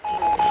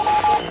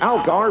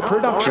Algar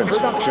Productions.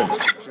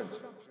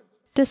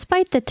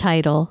 Despite the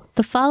title,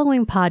 the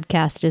following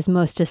podcast is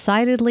most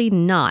decidedly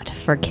not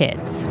for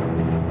kids.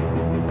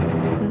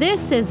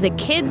 This is the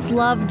Kids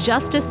Love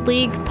Justice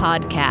League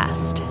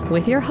podcast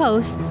with your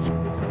hosts,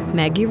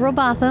 Maggie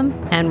Robotham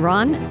and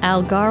Ron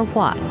Algar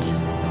Watt.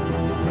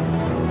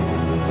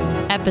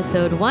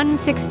 Episode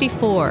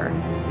 164,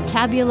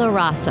 Tabula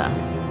Rasa,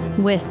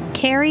 with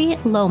Terry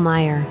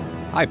Lohmeyer.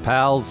 Hi,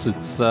 pals.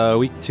 It's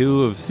week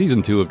 2 of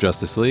season 2 of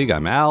Justice League.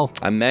 I'm Al.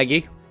 I'm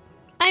Maggie.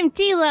 I'm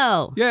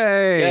Tilo.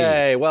 Yay!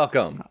 Yay,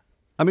 welcome.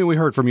 I mean, we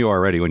heard from you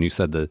already when you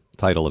said the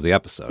title of the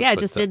episode. Yeah, I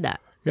just did that.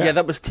 Yeah,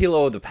 that was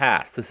Tilo of the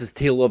past. This is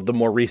Tilo of the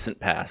more recent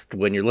past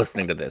when you're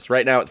listening to this.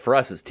 Right now, for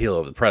us, it's Tilo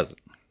of the present.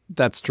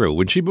 That's true.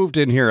 When she moved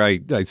in here,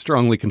 I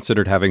strongly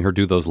considered having her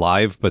do those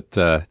live, but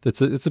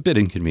it's a bit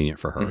inconvenient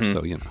for her,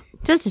 so, you know.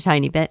 Just a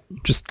tiny bit.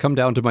 Just come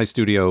down to my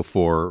studio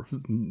for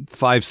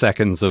 5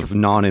 seconds of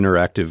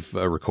non-interactive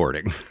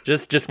recording.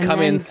 Just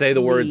come in, say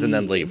the words, and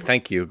then leave.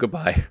 Thank you.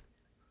 Goodbye.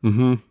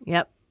 Mm-hmm.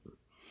 Yep.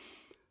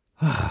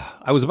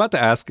 I was about to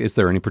ask, is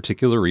there any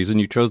particular reason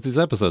you chose these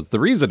episodes?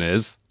 The reason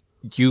is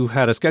you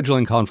had a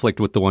scheduling conflict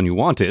with the one you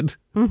wanted,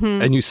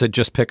 and you said,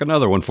 just pick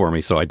another one for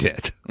me, so I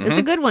did. It's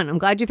a good one. I'm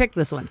glad you picked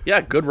this one.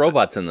 Yeah, good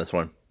robots in this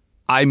one.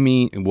 I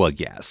mean, well,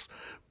 yes.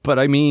 But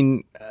I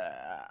mean,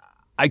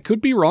 I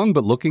could be wrong,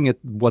 but looking at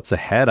what's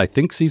ahead, I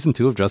think season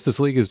 2 of Justice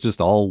League is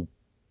just all,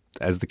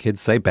 as the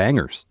kids say,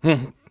 bangers.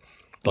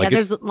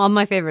 There's all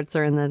my favorites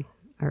are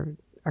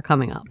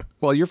coming up.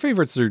 Well, your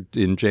favorites are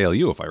in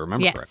JLU, if I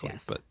remember correctly.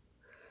 Yes. But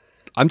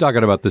I'm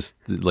talking about this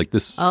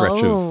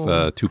stretch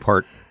of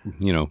 2-part,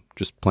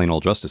 just plain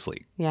old Justice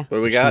League. Yeah. What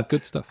do we Some got?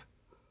 good stuff.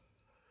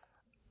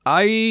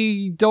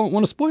 I don't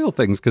want to spoil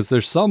things because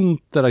there's some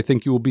that I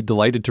think you will be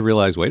delighted to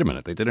realize, wait a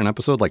minute, they did an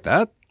episode like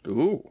that?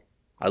 Ooh,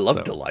 I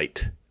love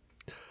delight.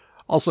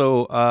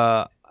 Also,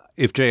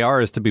 if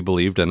JR is to be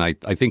believed, and I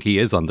think he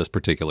is on this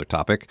particular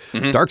topic,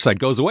 Darkseid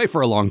goes away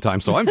for a long time,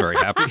 so I'm very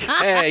happy.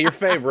 Hey, your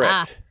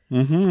favorite.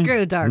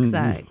 Screw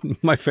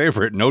Darkseid. My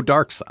favorite, no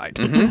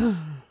Darkseid.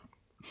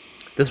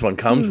 This one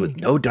comes with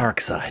no dark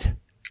side.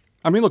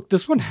 I mean, look,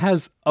 this one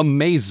has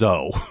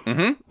Amazo.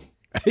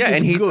 Yeah,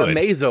 and he's good.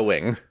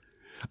 amazoing.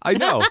 I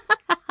know.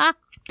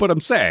 But I'm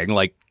saying,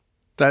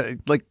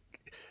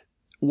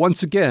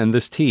 once again,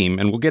 this team,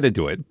 and we'll get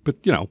into it, but,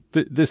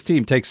 this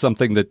team takes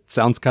something that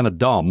sounds kind of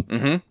dumb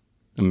and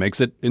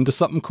makes it into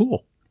something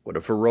cool. What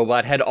if a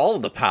robot had all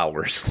the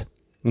powers?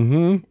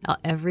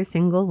 Every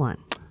single one.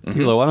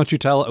 Tilo, why don't you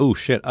tell... Oh,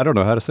 shit, I don't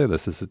know how to say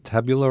this. Is it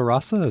Tabula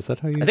Rasa? Is that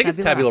how you... I think it's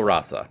Tabula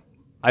Rasa.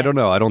 I don't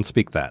know. I don't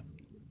speak that.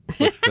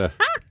 But,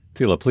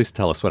 Tilo, please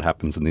tell us what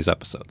happens in these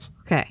episodes.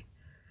 Okay.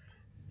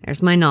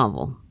 There's my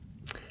novel.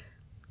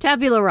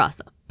 Tabula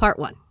Rasa, Part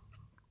 1.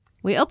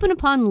 We open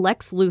upon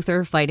Lex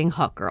Luthor fighting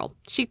Hawkgirl.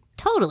 She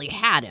totally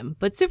had him,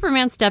 but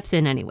Superman steps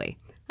in anyway.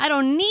 I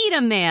don't need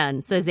a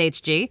man, says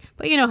HG,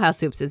 but you know how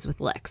Supes is with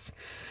Lex.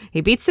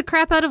 He beats the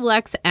crap out of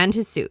Lex and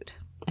his suit.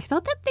 I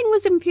thought that thing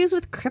was infused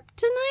with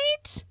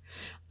kryptonite?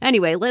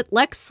 Anyway,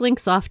 Lex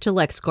slinks off to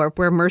LexCorp,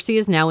 where Mercy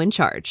is now in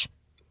charge.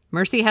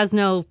 Mercy has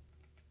no,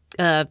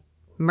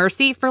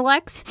 mercy for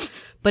Lex,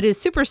 but his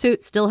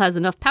supersuit still has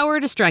enough power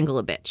to strangle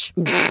a bitch.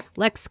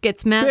 Lex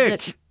gets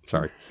mad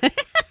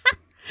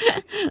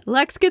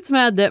Lex gets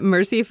mad that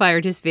Mercy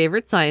fired his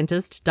favorite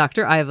scientist,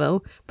 Dr.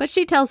 Ivo, but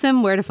she tells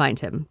him where to find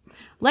him.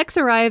 Lex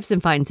arrives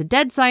and finds a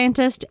dead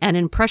scientist and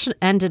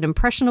an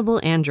impressionable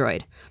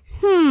android.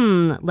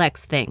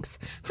 Lex thinks,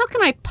 how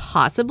can I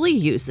possibly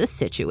use this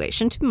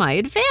situation to my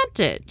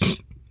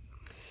advantage?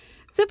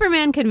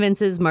 Superman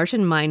convinces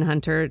Martian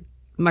Manhunter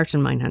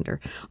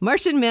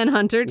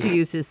to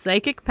use his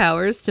psychic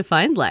powers to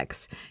find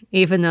Lex,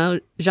 even though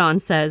Jean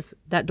says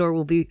that door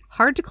will be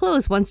hard to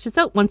close once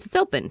it's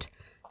opened.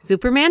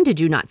 Superman, did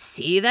you not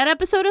see that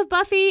episode of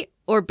Buffy?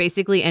 Or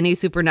basically any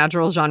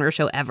supernatural genre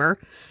show ever?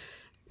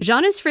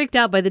 Jean is freaked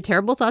out by the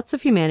terrible thoughts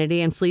of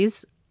humanity and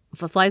flies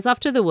off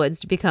to the woods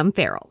to become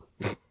feral.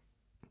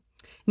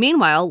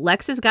 Meanwhile,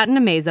 Lex has gotten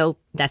Amazo,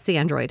 that's the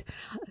android,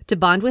 to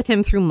bond with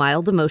him through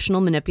mild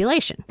emotional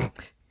manipulation.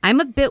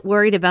 I'm a bit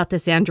worried about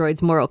this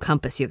android's moral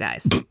compass, you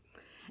guys.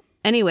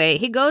 Anyway,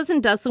 he goes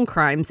and does some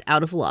crimes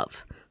out of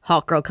love.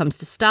 Hawkgirl comes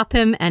to stop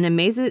him, and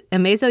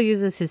Amazo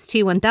uses his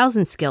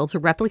T-1000 skill to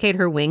replicate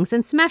her wings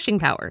and smashing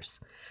powers.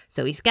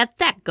 So he's got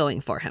that going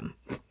for him.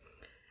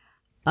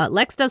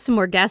 Lex does some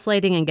more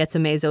gaslighting and gets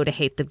Amazo to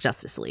hate the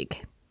Justice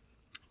League.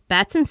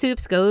 Bats and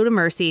Supes go to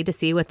Mercy to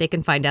see what they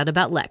can find out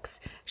about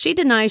Lex. She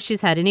denies she's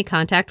had any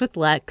contact with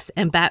Lex,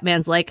 and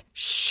Batman's like,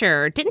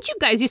 sure, didn't you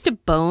guys used to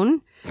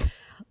bone?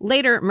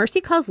 Later, Mercy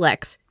calls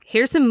Lex,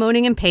 hears him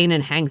moaning in pain,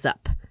 and hangs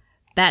up.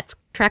 Bats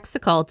tracks the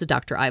call to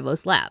Dr.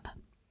 Ivo's lab.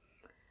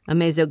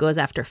 Amazo goes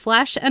after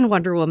Flash and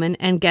Wonder Woman,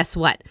 and guess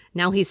what?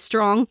 Now he's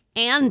strong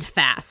and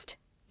fast.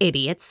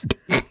 Idiots.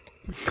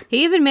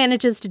 He even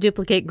manages to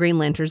duplicate Green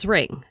Lantern's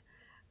ring.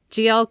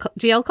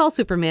 GL calls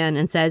Superman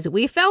and says,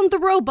 we found the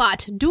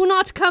robot. Do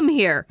not come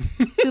here.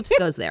 Supes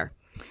goes there.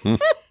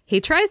 He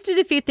tries to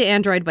defeat the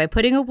android by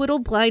putting a little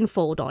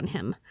blindfold on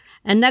him.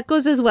 And that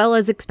goes as well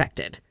as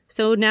expected.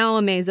 So now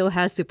Amazo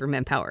has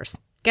Superman powers.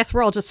 Guess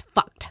we're all just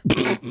fucked.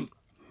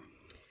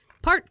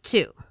 Part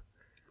 2.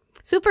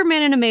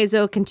 Superman and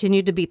Amazo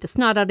continue to beat the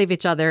snot out of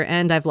each other,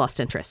 and I've lost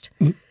interest.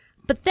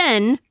 But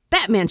then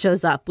Batman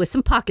shows up with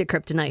some pocket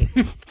kryptonite.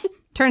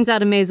 Turns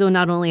out Amazo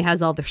not only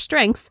has all their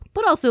strengths,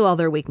 but also all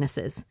their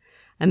weaknesses.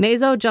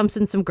 Amazo jumps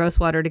in some gross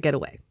water to get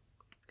away.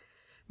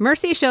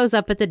 Mercy shows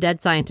up at the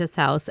dead scientist's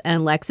house,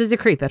 and Lex is a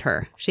creep at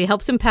her. She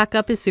helps him pack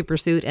up his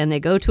supersuit, and they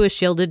go to a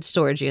shielded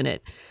storage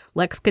unit.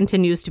 Lex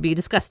continues to be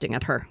disgusting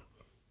at her.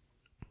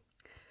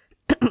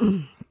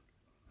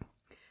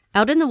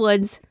 Out in the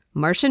woods,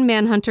 Martian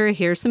Manhunter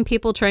hears some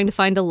people trying to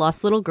find a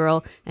lost little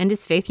girl, and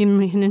his faith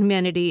in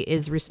humanity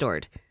is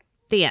restored.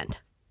 The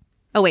end.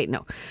 Oh, wait,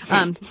 no.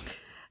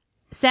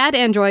 Sad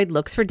android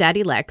looks for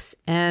Daddy Lex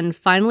and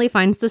finally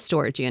finds the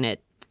storage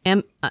unit.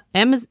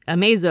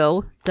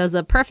 Amazo does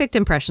a perfect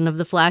impression of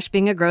the Flash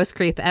being a gross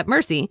creep at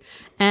Mercy,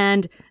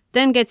 and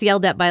then gets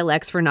yelled at by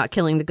Lex for not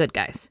killing the good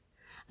guys.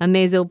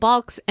 Amazo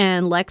balks,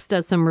 and Lex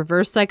does some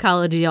reverse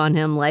psychology on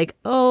him like,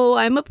 oh,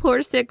 I'm a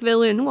poor sick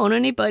villain, won't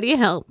anybody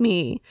help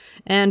me?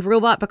 And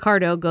Robot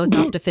Picardo goes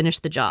off to finish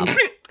the job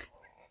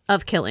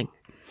of killing.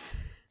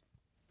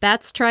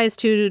 Bats tries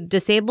to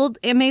disable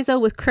Amazo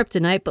with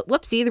kryptonite, but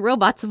whoopsie, the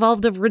robots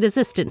evolved a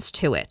resistance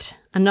to it.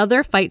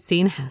 Another fight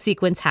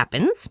sequence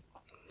happens.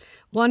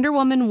 Wonder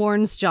Woman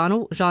warns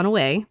John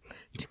away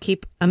to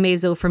keep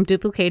Amazo from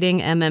duplicating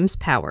MM's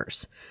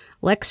powers.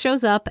 Lex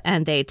shows up,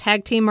 and they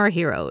tag team our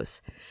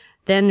heroes.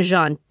 Then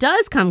Jean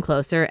does come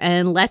closer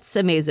and lets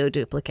Amazo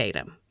duplicate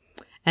him.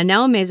 And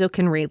now Amazo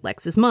can read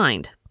Lex's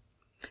mind.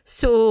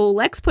 So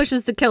Lex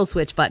pushes the kill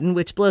switch button,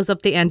 which blows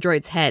up the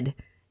android's head.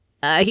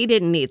 He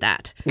didn't need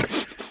that.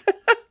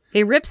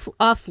 He rips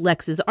off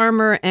Lex's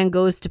armor and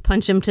goes to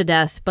punch him to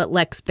death, but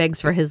Lex begs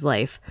for his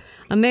life.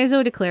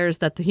 Amazo declares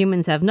that the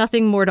humans have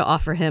nothing more to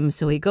offer him,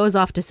 so he goes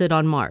off to sit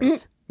on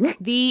Mars.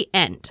 The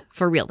end.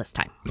 For real this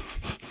time.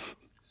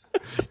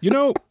 You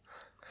know,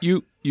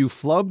 you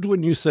flubbed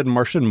when you said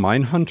Martian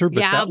Mindhunter,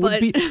 but Yeah,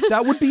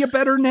 that would be a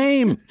better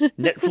name.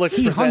 Netflix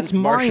He presents hunts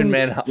Martian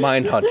minds.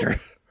 Mindhunter.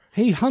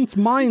 He hunts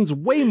minds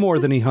way more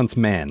than he hunts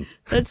man.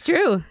 That's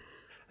true.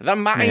 The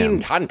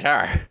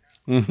Mindhunter.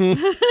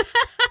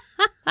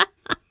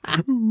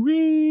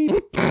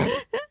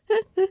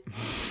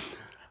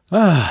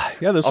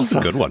 Yeah, this was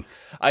a good one.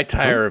 I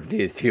tire of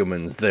these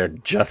humans. They're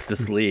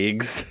Justice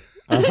Leagues.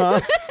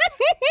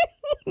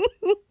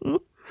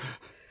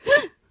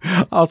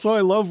 Also,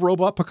 I love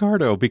Robot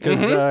Picardo because,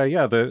 the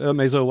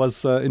Amazo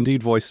was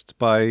indeed voiced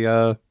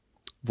by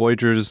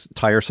Voyager's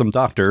tiresome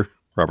doctor,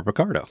 Robert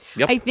Picardo.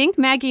 Yep. I think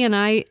Maggie and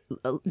I,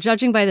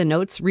 judging by the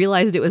notes,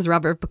 realized it was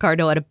Robert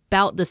Picardo at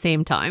about the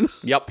same time.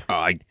 Yep.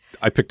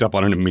 I picked up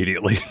on it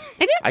immediately.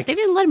 They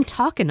didn't let him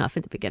talk enough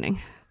at the beginning.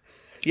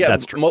 Yeah,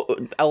 That's true.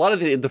 A lot of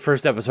the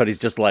first episode, he's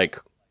just like,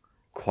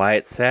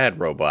 quiet, sad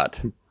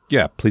robot.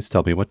 Yeah, please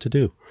tell me what to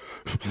do.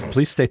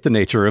 Please state the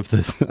nature of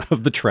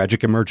the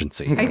tragic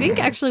emergency. I think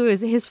actually it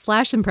was his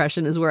Flash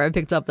impression is where I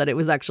picked up that it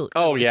was actually.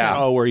 Oh, yeah.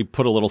 Oh, where he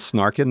put a little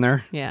snark in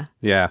there? Yeah.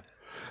 Yeah.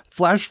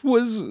 Flash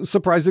was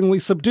surprisingly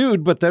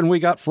subdued, but then we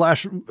got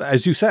Flash,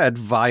 as you said,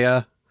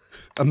 via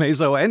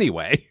Amazo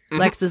anyway.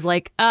 Lex is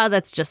like,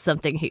 that's just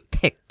something he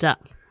picked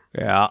up.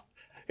 Yeah.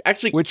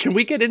 Actually, can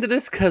we get into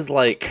this? Because,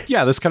 like...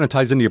 Yeah, this kind of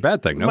ties into your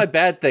bad thing, no? My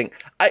bad thing.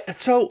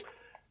 So,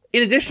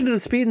 in addition to the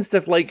speed and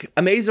stuff, like,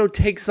 Amazo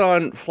takes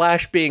on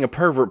Flash being a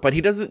pervert, but he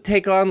doesn't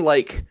take on,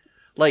 like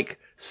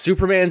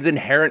Superman's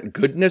inherent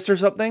goodness or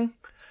something.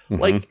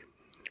 Mm-hmm. Like,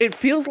 it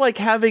feels like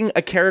having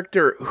a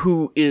character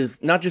who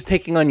is not just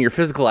taking on your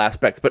physical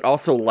aspects, but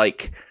also,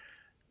 like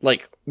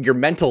your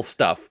mental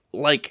stuff.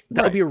 Like,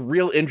 that would be a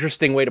real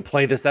interesting way to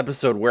play this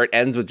episode, where it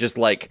ends with just,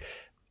 like,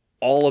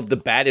 all of the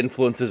bad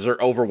influences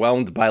are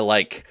overwhelmed by,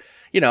 like,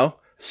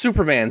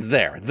 Superman's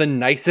there, the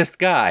nicest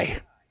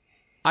guy.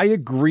 I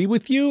agree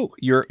with you.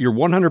 You're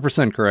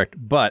 100% correct,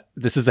 but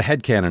this is a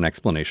headcanon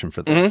explanation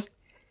for this. Mm-hmm.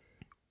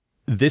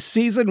 This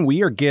season,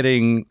 we are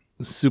getting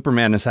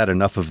Superman has had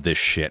enough of this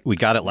shit. We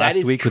got it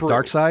last week with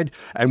Darkseid,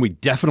 and we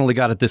definitely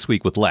got it this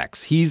week with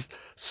Lex. He's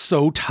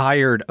so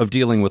tired of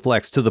dealing with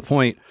Lex to the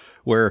point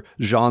where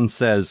Jean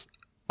says,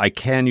 I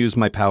can use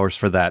my powers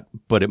for that,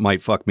 but it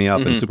might fuck me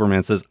up. Mm-hmm. And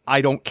Superman says,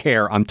 I don't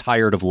care. I'm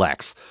tired of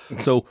Lex.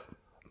 So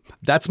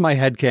that's my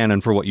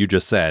headcanon for what you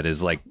just said,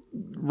 is like,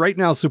 right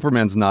now,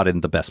 Superman's not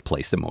in the best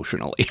place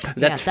emotionally.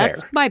 That's fair.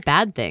 That's my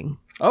bad thing.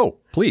 Oh,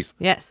 please.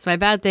 Yes, my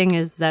bad thing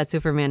is that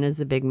Superman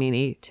is a big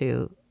meanie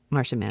to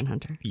Martian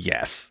Manhunter.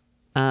 Yes.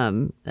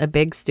 A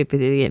big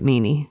stupid idiot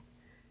meanie.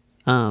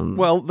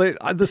 Well,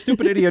 the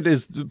stupid idiot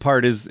is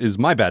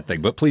my bad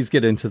thing, but please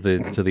get into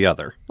the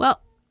other. Well,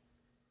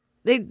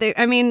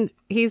 I mean,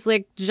 he's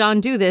like, Jean,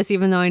 do this,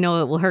 even though I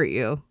know it will hurt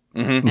you.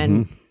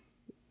 Mm-hmm.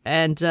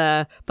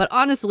 But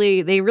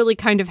honestly, they really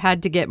kind of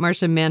had to get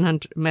Martian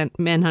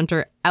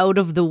Manhunter out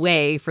of the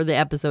way for the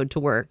episode to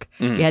work.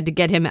 You had to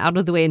get him out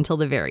of the way until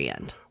the very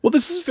end. Well,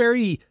 this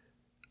is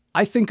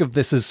I think of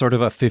this as sort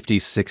of a 50s,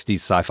 60s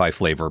sci-fi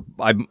flavor.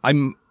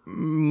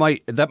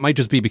 That might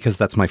just be because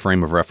that's my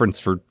frame of reference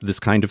for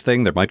this kind of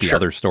thing. There might be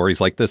other stories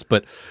like this,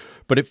 but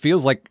but it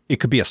feels like it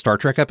could be a Star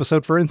Trek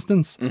episode, for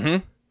instance.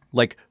 Mm-hmm.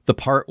 Like the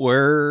part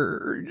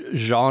where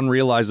Jean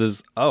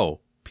realizes, oh,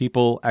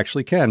 people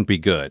actually can be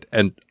good,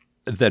 and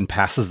then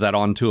passes that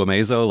on to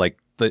Amazo, like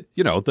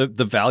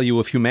the value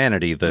of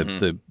humanity,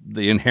 the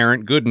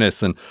inherent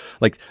goodness, and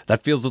like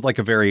that feels like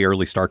a very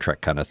early Star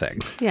Trek kind of thing.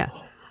 Yeah.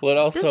 Well, it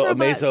also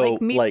Amazo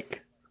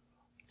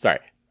sorry.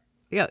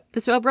 Yeah,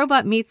 this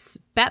robot meets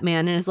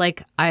Batman and is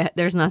like,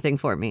 there's nothing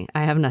for me.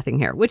 I have nothing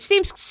here, which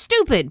seems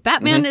stupid.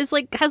 Batman is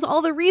like, has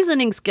all the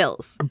reasoning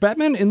skills.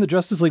 Batman in the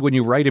Justice League, when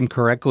you write him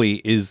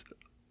correctly, is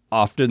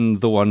often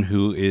the one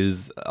who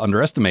is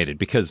underestimated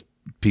because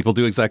people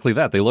do exactly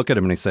that. They look at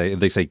him and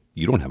they say,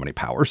 you don't have any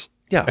powers.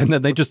 Yeah. And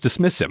then they just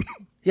dismiss him.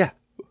 Yeah.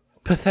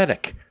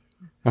 Pathetic.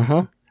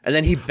 Uh-huh. And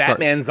then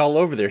Batman's all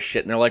over their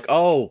shit and they're like,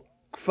 oh,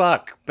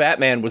 fuck,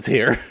 Batman was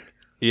here.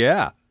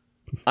 Yeah.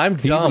 I'm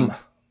dumb.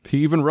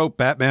 He even wrote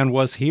Batman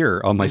was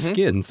here on my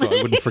skin so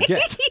I wouldn't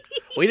forget.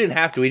 We didn't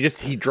have to.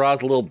 He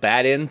draws a little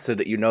bat in so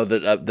that you know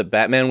that the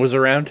Batman was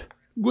around.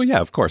 Well,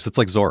 yeah, of course. It's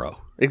like Zorro.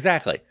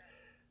 Exactly.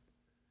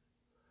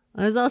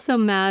 I was also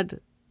mad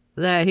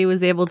that he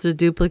was able to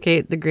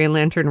duplicate the Green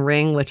Lantern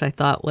ring, which I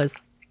thought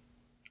was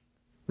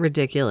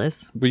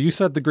ridiculous. But you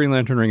said the Green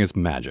Lantern ring is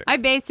magic.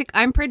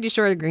 I'm pretty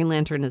sure the Green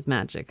Lantern is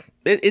magic.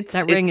 It's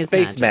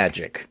space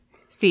magic.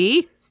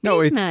 See?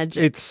 Space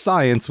magic. It's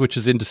science, which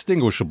is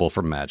indistinguishable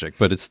from magic,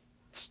 but it's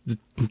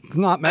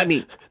not magic. I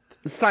mean,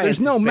 science there's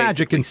no is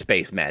magic in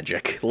space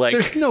magic. Like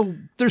there's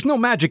no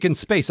magic in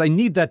space. I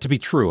need that to be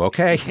true,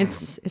 okay?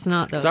 It's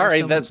not though.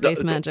 Sorry, There's so much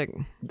space magic.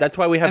 That's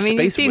why we have space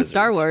you've seen wizards.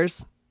 Star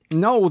Wars.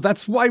 No,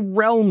 that's why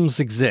realms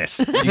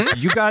exist.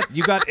 you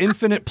got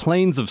infinite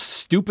planes of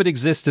stupid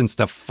existence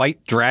to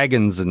fight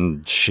dragons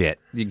and shit.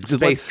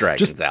 Space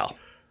dragons, Al.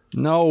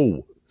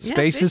 No. Yeah,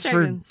 Space is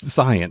dragons. for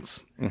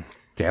science.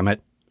 Damn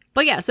it.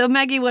 But yeah, so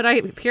Maggie, what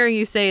I'm hearing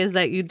you say is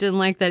that you didn't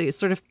like that he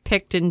sort of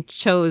picked and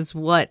chose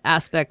what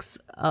aspects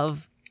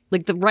of,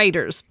 like the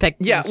writers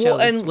picked and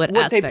chose what they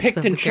aspects picked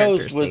of and the chose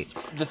characters was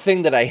they- the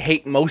thing that I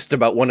hate most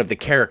about one of the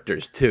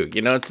characters too.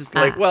 You know, it's just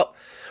like, well,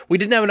 we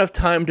didn't have enough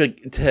time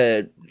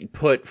to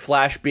put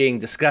Flash being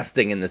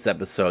disgusting in this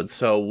episode,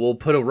 so we'll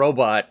put a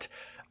robot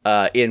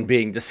in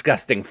being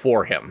disgusting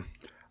for him.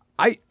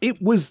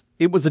 It was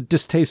a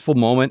distasteful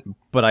moment,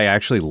 but I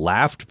actually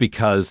laughed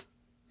because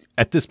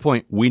at this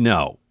point we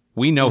know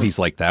he's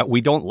like that.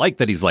 We don't like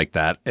that he's like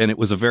that, and it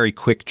was a very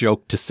quick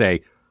joke to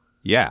say,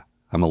 "Yeah,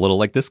 I'm a little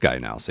like this guy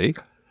now." See?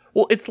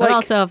 Well, it's But like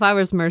also, if I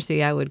was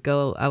Mercy, I would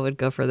go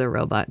for the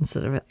robot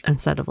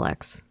instead of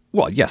Lex.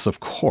 Well, yes, of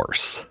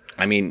course.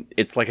 I mean,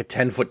 it's like a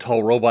 10-foot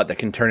tall robot that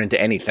can turn into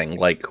anything.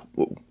 Like,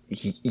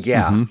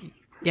 yeah.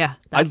 Yeah,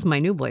 that's my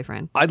new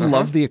boyfriend. I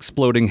love the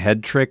exploding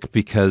head trick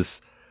because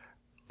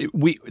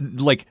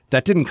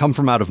that didn't come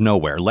from out of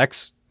nowhere.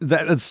 Lex,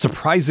 that's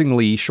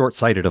surprisingly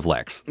short-sighted of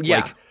Lex.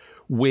 Yeah. Like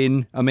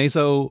when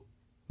Amazo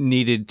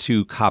needed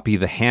to copy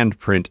the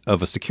handprint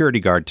of a security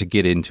guard to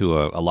get into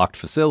a locked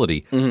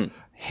facility,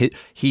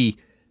 he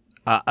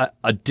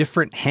a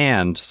different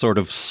hand sort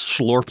of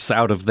slurps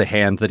out of the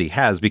hand that he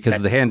has because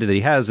the hand that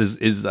he has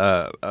is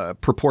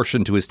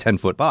proportioned to his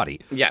 10-foot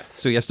body. Yes.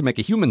 So he has to make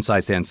a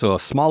human-sized hand, so a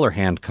smaller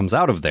hand comes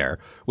out of there,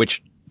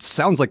 which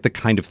sounds like the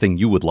kind of thing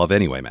you would love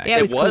anyway, Mag. Yeah,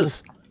 It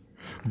was.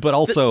 But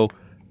also,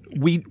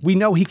 we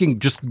know he can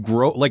just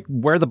grow, like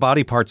where the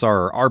body parts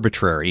are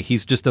arbitrary.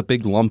 He's just a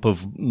big lump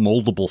of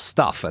moldable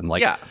stuff. And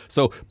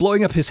so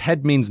blowing up his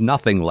head means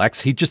nothing,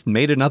 Lex. He just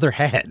made another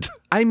head.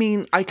 I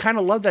mean, I kind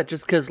of love that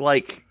just because,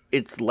 like,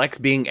 it's Lex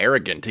being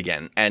arrogant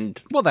again.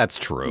 And Well, that's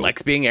true.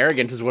 Lex being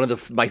arrogant is one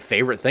of my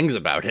favorite things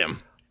about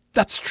him.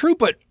 That's true,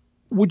 but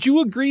would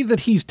you agree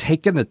that he's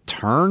taken a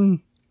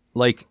turn?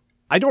 Like,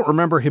 I don't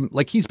remember him,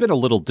 like, he's been a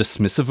little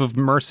dismissive of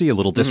Mercy, a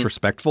little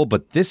disrespectful,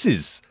 but this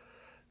is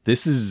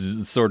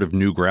sort of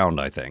new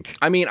ground, I think.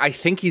 I mean, I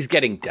think he's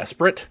getting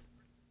desperate.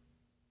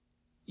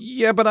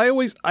 Yeah, but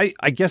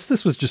I guess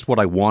this was just what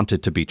I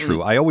wanted to be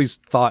true. I always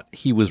thought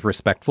he was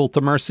respectful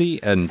to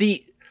Mercy, and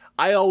See,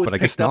 I always but I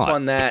guess picked up not.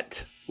 on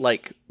that,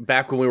 like,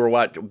 back when we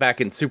were back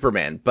in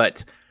Superman,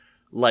 but,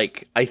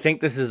 like, I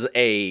think this is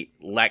a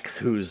Lex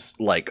who's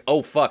like,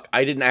 oh, fuck,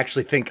 I didn't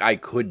actually think I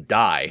could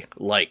die.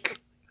 Like...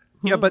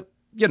 Yeah, but,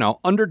 you know,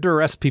 under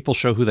duress, people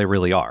show who they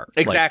really are.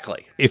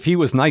 Exactly. Like, if he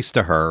was nice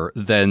to her,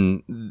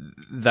 then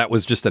that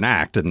was just an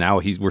act, and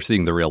now we're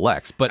seeing the real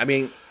Lex. But I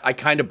mean, I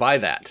kind of buy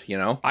that, you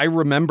know? I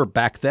remember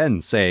back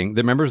then saying,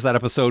 remembers that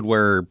episode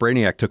where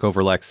Brainiac took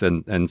over Lex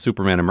and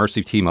Superman and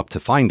Mercy team up to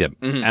find him?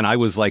 And I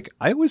was like,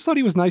 I always thought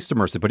he was nice to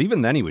Mercy, but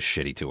even then he was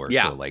shitty to her.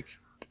 Yeah. So, like...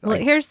 Well,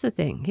 here's the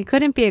thing. He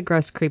couldn't be a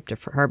gross creep to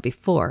her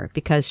before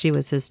because she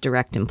was his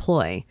direct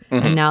employee.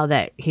 And now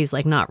that he's,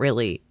 like, not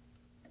really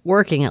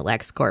working at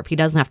LexCorp, he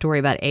doesn't have to worry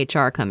about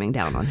HR coming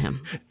down on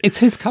him. It's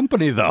his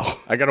company, though.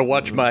 I gotta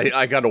watch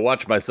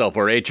myself,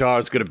 or HR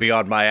is gonna be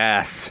on my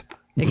ass.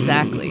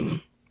 Exactly.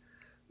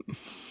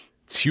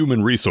 It's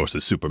human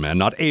resources, Superman,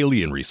 not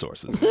alien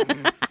resources.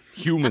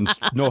 Humans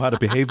know how to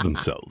behave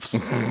themselves.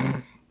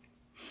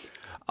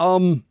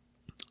 All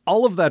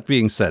of that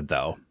being said,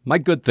 though, my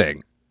good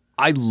thing,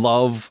 I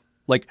love,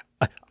 like,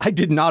 I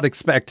did not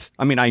expect,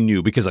 I mean, I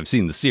knew because I've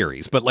seen the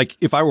series, but like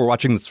if I were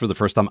watching this for the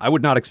first time, I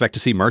would not expect to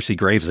see Mercy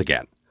Graves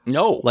again.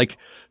 No.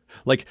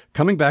 Like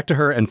coming back to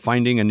her and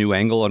finding a new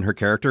angle on her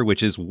character,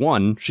 which is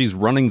one, she's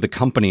running the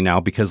company now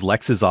because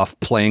Lex is off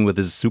playing with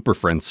his Super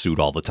Friend suit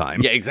all the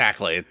time. Yeah,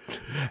 exactly.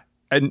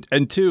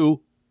 And two,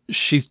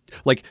 she's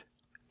like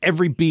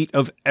every beat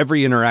of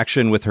every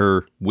interaction with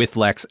her with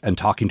Lex and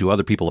talking to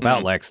other people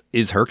about Lex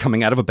is her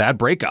coming out of a bad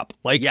breakup.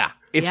 Like, Yeah,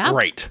 it's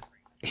great.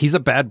 He's a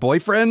bad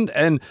boyfriend,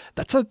 and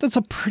that's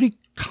a pretty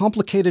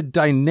complicated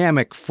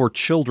dynamic for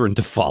children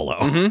to follow.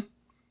 Mm-hmm.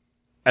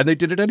 And they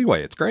did it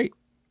anyway. It's great.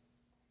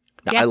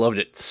 I loved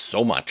it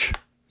so much.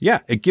 Yeah,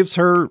 it gives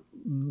her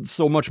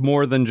so much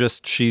more than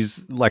just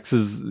she's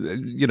Lex's,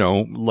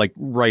 like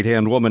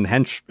right-hand woman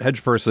hedge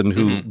person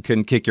who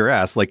can kick your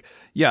ass. Like,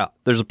 yeah,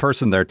 there's a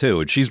person there too,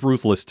 and she's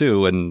ruthless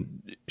too,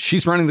 and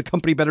she's running the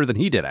company better than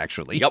he did,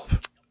 actually. Yep.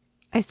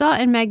 I saw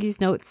in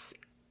Maggie's notes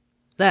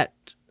that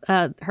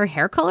her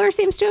hair color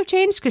seems to have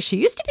changed because she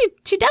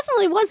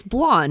definitely was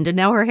blonde, and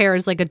now her hair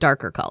is like a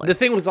darker color. The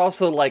thing was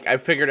also like I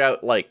figured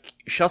out like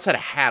she also had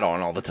a hat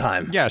on all the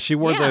time. Yeah, she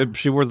wore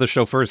the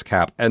chauffeur's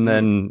cap, and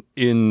then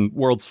in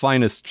World's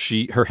Finest,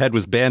 her head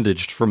was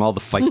bandaged from all the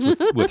fights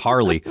with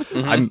Harley.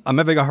 I'm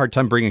having a hard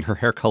time bringing her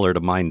hair color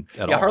to mind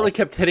at all. Yeah, Harley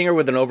kept hitting her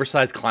with an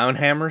oversized clown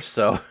hammer,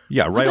 so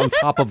yeah, right on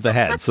top of the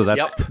head. So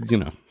that's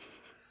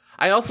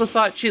I also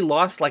thought she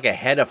lost like a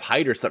head of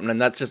height or something,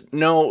 and that's just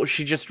no.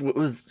 She just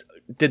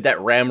did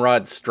that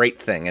ramrod straight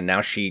thing, and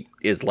now she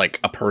is like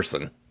a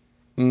person.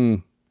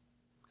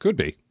 Could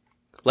be.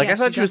 Like Yeah, I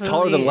thought she was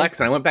taller than definitely Lex,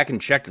 and I went back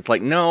and checked. It's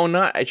like no,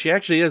 not she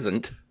actually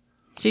isn't.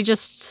 She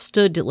just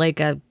stood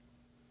like a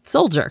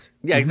soldier.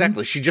 Yeah,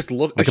 exactly. She just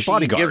looked like a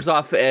bodyguard. Gives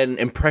off an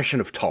impression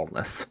of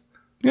tallness.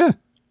 Yeah,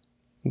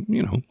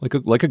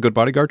 like a good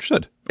bodyguard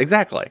should.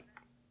 Exactly.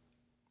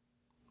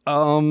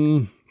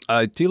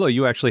 Tilo,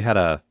 you actually had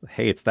a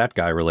hey, it's that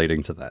guy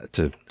relating to that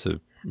to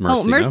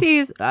Mercy.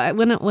 Mercy's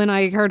when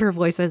I heard her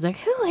voice, I was like,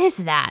 "Who is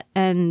that?"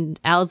 And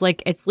Al's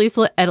like, "It's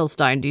Lisa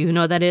Edelstein. Do you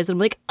know who that is?" And I'm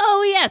like,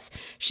 "Oh yes,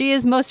 she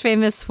is most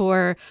famous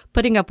for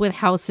putting up with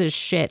House's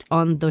shit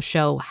on the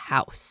show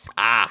House."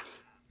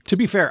 To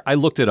be fair, I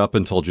looked it up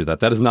and told you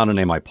that is not a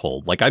name I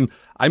pulled. Like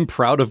I'm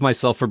proud of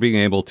myself for being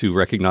able to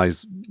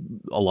recognize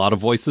a lot of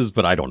voices,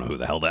 but I don't know who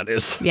the hell that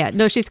is. Yeah,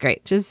 no, she's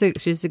great.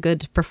 She's a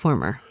good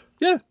performer.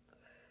 Yeah.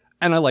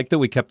 And I like that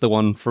we kept the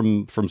one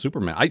from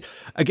Superman. I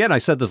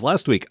said this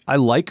last week. I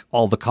like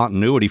all the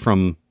continuity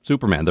from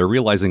Superman. They're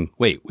realizing,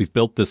 wait, we've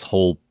built this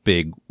whole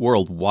big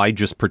world. Why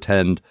just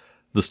pretend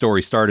the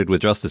story started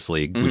with Justice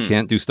League? We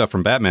can't do stuff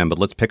from Batman, but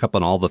let's pick up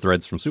on all the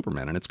threads from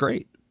Superman, and it's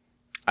great.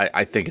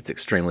 I think it's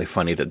extremely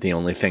funny that the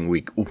only thing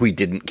we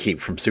didn't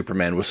keep from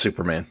Superman was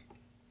Superman.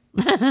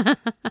 Fucking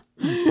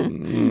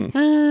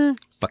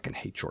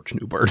hate George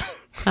Newbert.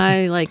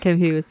 I like him.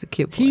 He was a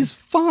cute boy. He's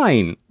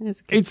fine. He's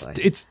a cute boy.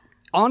 It's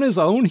on his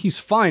own. He's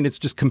fine. It's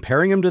just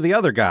comparing him to the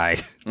other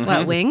guy.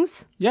 What,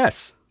 Wings?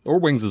 Yes. Or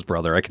Wings'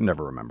 brother. I can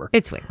never remember.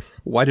 It's Wings.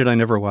 Why did I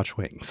never watch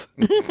Wings?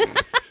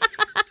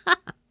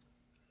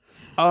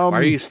 Why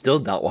are you still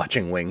not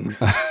watching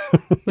Wings?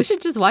 We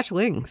should just watch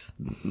Wings.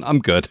 I'm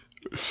good.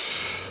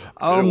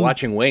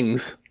 Watching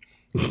Wings.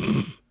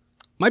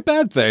 My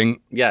bad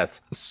thing. Yes.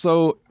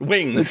 So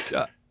Wings.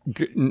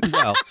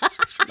 Well,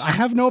 I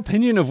have no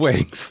opinion of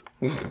Wings.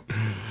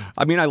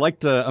 I mean, I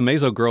liked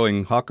Amazo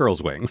growing Hawk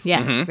Girl's wings.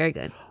 Yes, very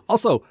good.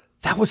 Also,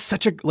 that was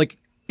such a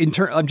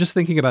I'm just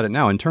thinking about it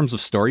now. In terms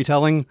of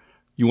storytelling,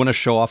 you want to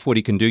show off what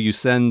he can do. You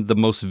send the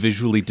most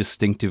visually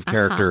distinctive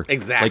character.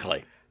 Exactly.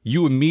 Like,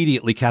 you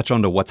immediately catch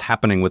on to what's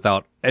happening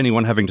without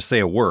anyone having to say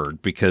a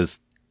word,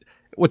 because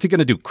what's he going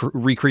to do?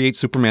 Recreate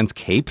Superman's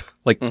cape?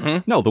 Like,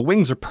 no, the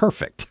wings are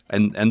perfect,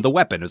 and the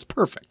weapon is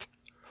perfect.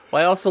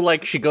 Well, I also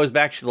like she goes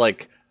back. She's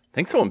like, I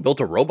think someone built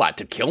a robot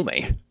to kill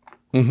me.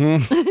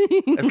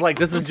 It's like,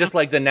 this is just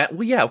like the net.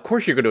 Well, yeah, of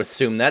course you're going to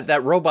assume that.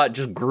 That robot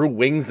just grew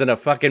wings and a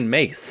fucking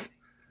mace.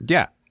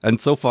 Yeah,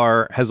 and so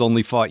far has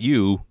only fought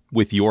you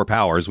with your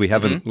powers. We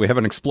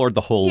haven't explored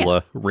the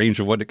whole range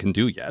of what it can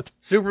do yet.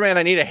 Superman,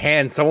 I need a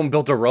hand. Someone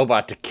built a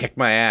robot to kick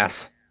my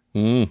ass.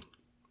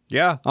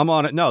 Yeah, I'm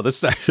on it. No,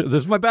 this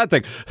is my bad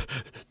thing.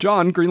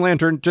 John, Green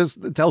Lantern,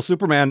 just tell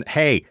Superman,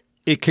 hey,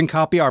 it can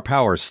copy our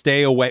powers.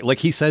 Stay away. Like,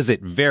 he says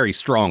it very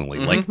strongly.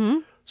 Like,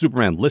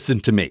 Superman, listen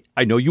to me.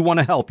 I know you want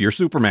to help. You're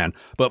Superman,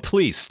 but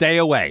please stay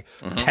away.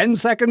 10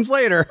 seconds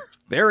later,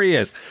 there he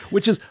is,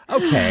 which is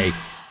okay.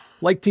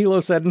 Like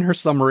Tilo said in her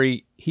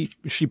summary,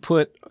 she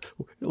put,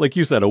 like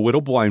you said, a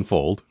widow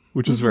blindfold,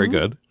 which is very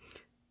good.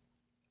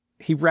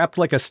 He wrapped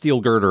like a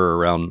steel girder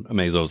around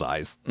Amazo's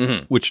eyes,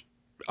 which,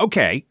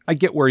 okay, I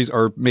get where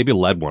or maybe a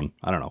lead one.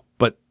 I don't know.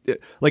 But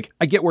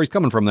I get where he's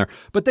coming from there.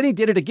 But then he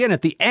did it again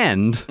at the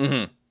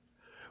end,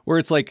 where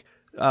it's like,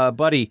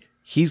 buddy,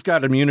 he's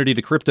got immunity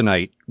to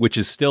kryptonite, which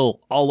is still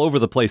all over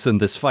the place in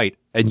this fight,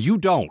 and you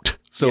don't.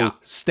 So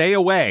stay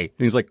away.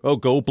 And he's like, oh,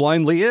 go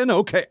blindly in?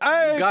 Okay.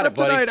 Hey, got it,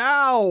 buddy.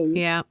 Ow.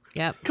 Yeah,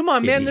 yep. Come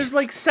on, man. There's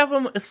like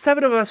seven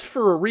of us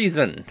for a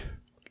reason.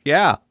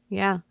 Yeah.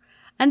 Yeah.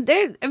 And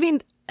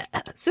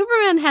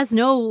Superman has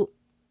no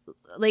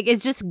like, is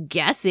just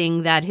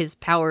guessing that his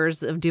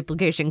powers of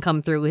duplication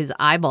come through his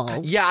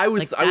eyeballs. Yeah, I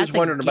was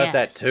wondering about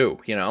that too,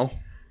 you know?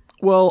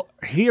 Well,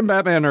 he and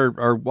Batman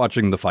are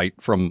watching the fight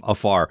from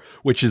afar,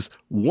 which is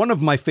one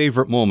of my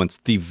favorite moments.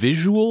 The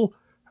visual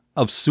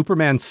of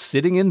Superman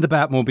sitting in the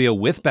Batmobile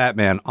with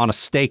Batman on a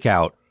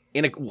stakeout.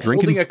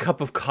 Holding a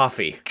cup of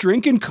coffee.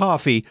 Drinking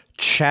coffee,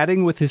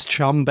 chatting with his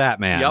chum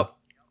Batman. Yep.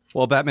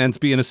 While Batman's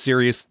being a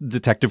serious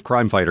detective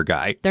crime fighter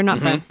guy. They're not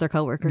friends, they're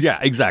coworkers. Yeah,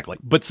 exactly.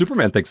 But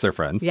Superman thinks they're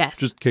friends. Yes.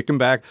 Just kick him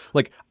back.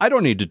 Like, I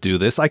don't need to do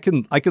this. I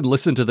can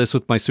listen to this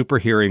with my super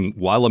hearing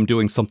while I'm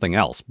doing something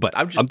else. But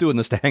I'm doing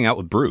this to hang out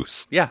with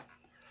Bruce. Yeah.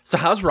 So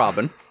how's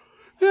Robin?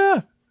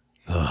 Yeah.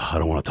 I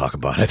don't want to talk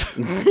about it.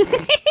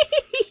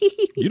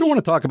 You don't want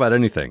to talk about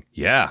anything.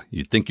 Yeah,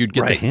 you'd think you'd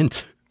get the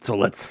hint. So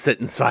let's sit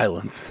in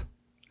silence.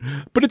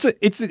 But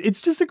it's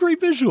just a great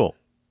visual.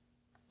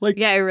 Like,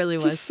 yeah, it really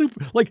was.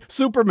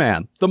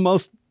 Superman, the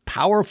most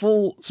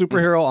powerful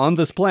superhero on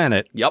this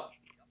planet. Yep.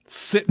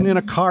 Sitting in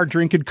a car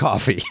drinking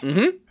coffee.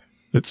 Mm-hmm.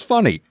 It's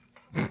funny.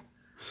 I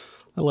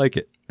like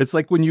it. It's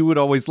like when you would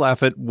always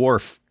laugh at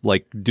Worf,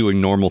 like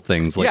doing normal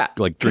things,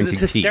 like drinking it's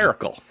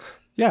hysterical. tea.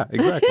 Yeah,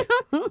 exactly.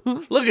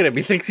 Look at him.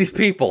 He thinks he's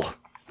people.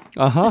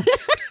 Uh-huh.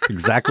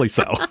 Exactly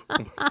so.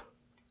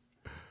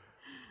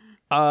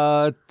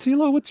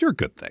 Tilo, what's your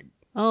good thing?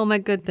 Oh, my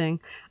good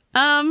thing.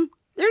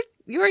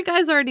 You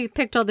guys already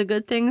picked all the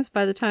good things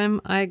by the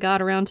time I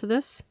got around to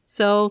this.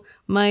 So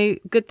my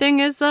good thing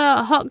is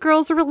Hot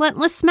Girl's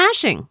relentless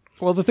smashing.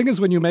 Well, the thing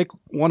is, when you make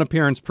one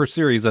appearance per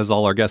series, as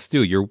all our guests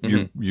do,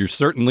 you're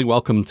certainly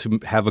welcome to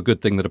have a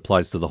good thing that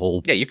applies to the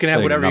whole. Yeah, you can have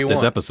thing, whatever not you this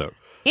want. episode.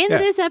 In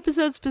this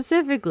episode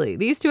specifically,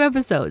 these two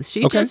episodes,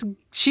 she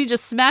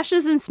just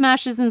smashes and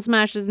smashes and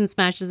smashes and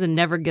smashes and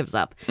never gives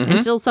up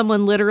until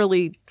someone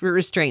literally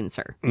restrains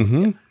her.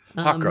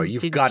 Mm-hmm. Hot Girl,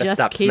 you've got to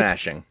stop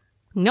smashing.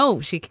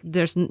 No,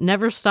 there's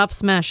never stop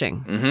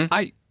smashing.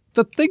 Mm-hmm.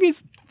 The thing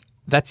is,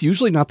 that's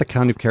usually not the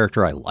kind of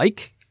character I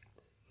like.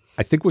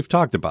 I think we've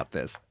talked about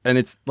this. And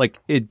it's like,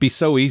 it'd be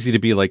so easy to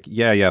be like,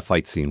 yeah,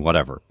 fight scene,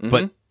 whatever. Mm-hmm.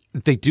 But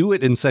they do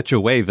it in such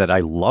a way that I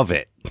love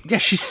it. Yeah,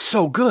 she's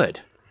so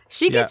good.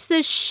 She gets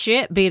the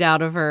shit beat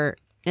out of her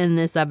in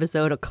this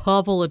episode a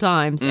couple of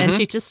times, and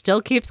she just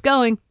still keeps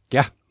going.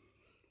 Yeah.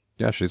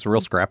 Yeah, she's a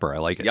real scrapper. I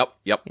like it.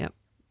 Yep.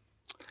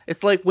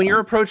 It's like when your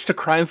approach to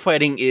crime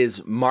fighting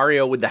is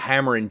Mario with the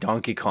hammer in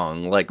Donkey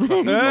Kong. Like,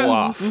 fucking go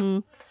off. Mm-hmm.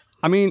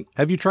 I mean,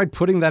 have you tried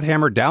putting that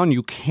hammer down?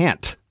 You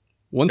can't.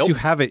 Once you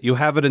have it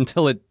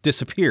until it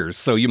disappears.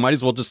 So you might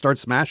as well just start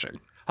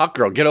smashing. Hot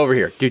Girl, get over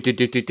here.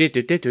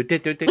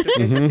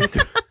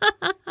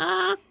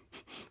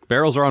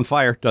 Barrels are on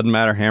fire. Doesn't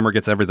matter. Hammer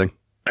gets everything.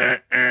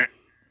 I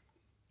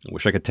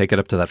wish I could take it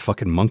up to that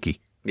fucking monkey.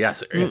 Yeah,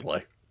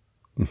 seriously.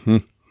 Mm-hmm.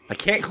 I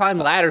can't climb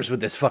ladders with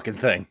this fucking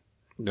thing.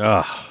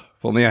 Ugh.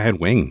 If only I had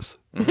wings.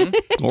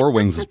 Mm-hmm. Or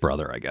Wings'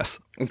 brother, I guess.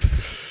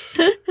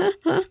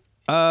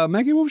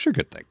 Maggie, what was your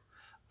good thing?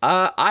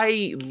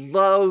 I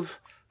love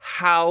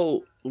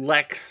how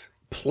Lex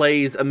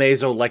plays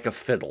Amazo like a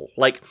fiddle.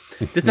 Like,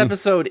 this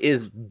episode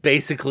is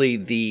basically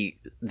the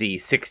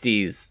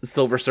 60s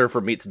Silver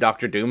Surfer meets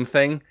Dr. Doom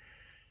thing.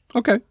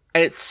 Okay.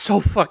 And it's so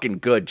fucking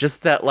good.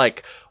 Just that,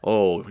 like,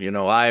 oh, you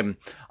know, I'm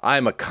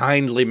a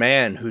kindly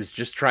man who's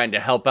just trying to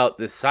help out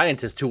this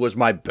scientist who was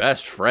my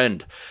best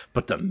friend.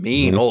 But the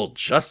mean old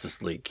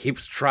Justice League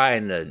keeps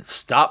trying to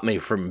stop me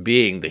from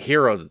being the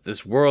hero that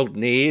this world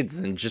needs.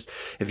 And just,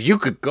 if you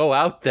could go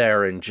out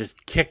there and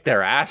just kick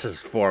their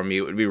asses for me,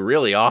 it would be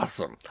really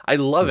awesome. I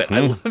love it. I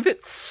love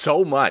it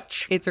so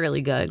much. It's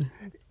really good.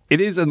 It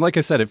is. And like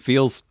I said, it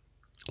feels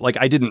like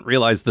I didn't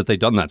realize that they'd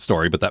done that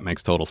story, but that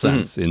makes total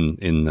sense in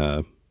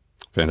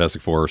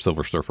Fantastic Four or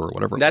Silver Surfer or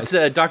whatever. That's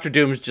Dr.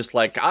 Doom's just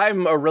like,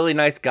 I'm a really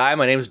nice guy.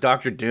 My name is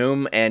Dr.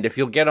 Doom, and if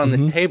you'll get on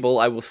this table,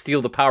 I will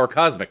steal the power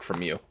cosmic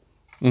from you.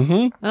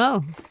 Mm-hmm.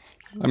 Oh,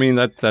 I mean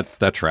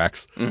that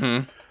tracks.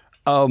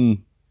 Mm-hmm.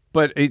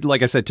 But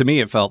like I said, to me,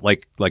 it felt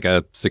like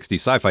a '60s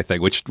sci-fi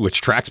thing,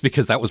 which tracks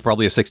because that was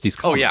probably a '60s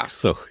comic. Oh yeah.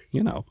 So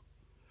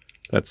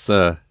that's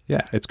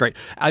it's great.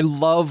 I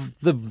love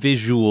the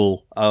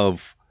visual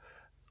of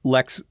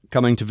Lex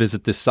coming to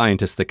visit this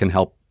scientist that can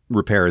help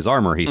repair his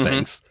armor. He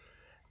thinks.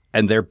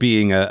 And there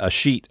being a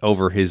sheet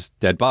over his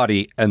dead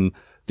body and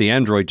the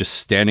android just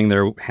standing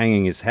there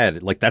hanging his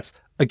head. Like, that's,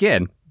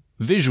 again,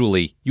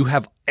 visually, you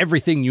have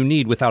everything you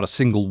need without a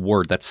single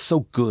word. That's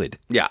so good.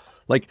 Yeah.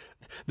 Like,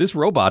 this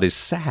robot is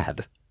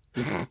sad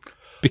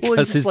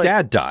because his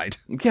dad died.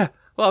 Yeah.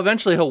 Well,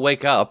 eventually he'll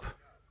wake up.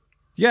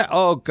 Yeah.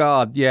 Oh,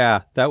 God.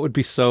 Yeah. That would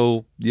be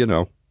so,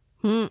 that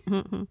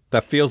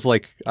feels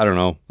like, I don't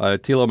know.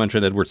 Tilo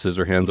mentioned Edward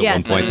Scissorhands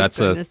at one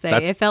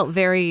point. It felt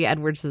very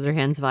Edward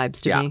Scissorhands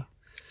vibes to me.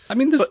 I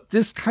mean,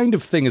 this kind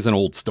of thing is an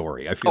old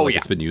story. I feel like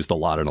it's been used a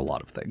lot in a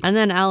lot of things. And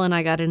then Al and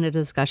I got in a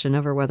discussion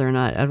over whether or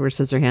not Edward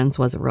Scissorhands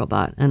was a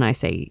robot, and I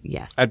say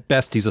yes. At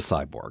best, he's a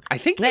cyborg. I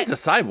think he's a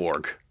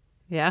cyborg.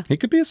 Yeah. He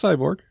could be a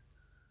cyborg.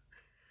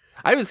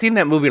 I haven't seen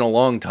that movie in a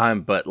long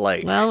time, but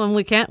like... Well, and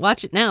we can't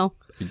watch it now.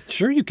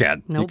 Sure you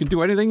can. Nope. You can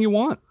do anything you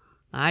want.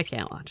 I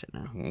can't watch it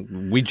now.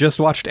 We just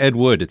watched Ed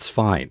Wood. It's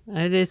fine.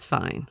 It is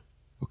fine.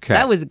 Okay.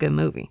 That was a good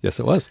movie. Yes,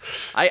 it was.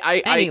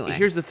 Anyway.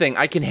 Here's the thing.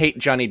 I can hate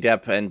Johnny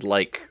Depp and,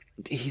 like,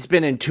 he's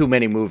been in too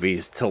many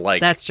movies to, like...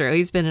 That's true.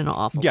 He's been in an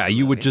awful Yeah,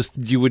 you would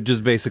movies.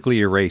 just basically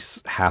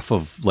erase half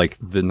of, like,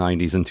 the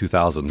 90s and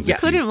 2000s. You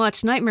couldn't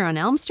watch Nightmare on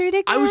Elm Street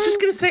again? I was just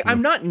going to say,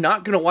 I'm not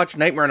going to watch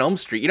Nightmare on Elm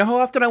Street. You know how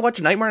often I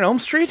watch Nightmare on Elm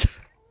Street?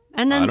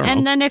 And then I don't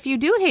know. then if you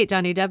do hate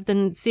Johnny Depp,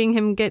 then seeing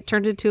him get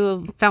turned into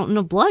a fountain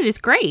of blood is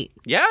great.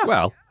 Yeah.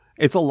 Well,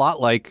 it's a lot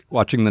like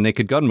watching the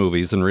Naked Gun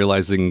movies and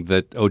realizing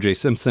that O.J.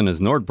 Simpson as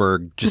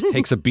Nordberg just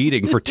takes a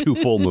beating for 2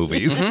 full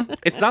movies.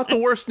 It's not the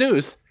worst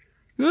news.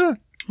 Yeah.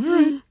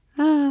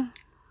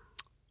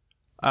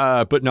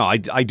 But no, I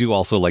do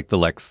also like the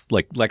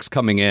Lex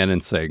coming in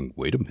and saying,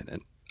 "Wait a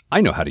minute,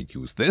 I know how to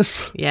use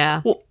this."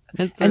 Yeah. Well,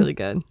 It's and- really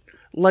good.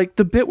 Like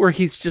the bit where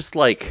he's just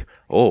like,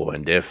 "Oh,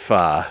 and if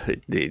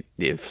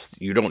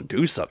you don't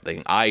do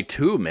something, I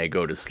too may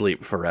go to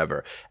sleep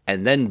forever,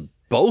 and then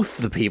both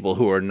the people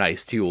who are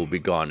nice to you will be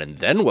gone, and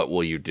then what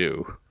will you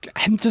do?"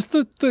 And just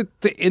the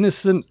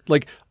innocent,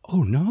 like,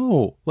 oh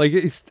no, like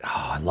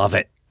I love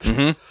it.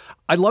 Mm-hmm.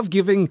 I love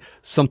giving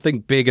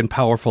something big and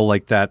powerful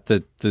like that the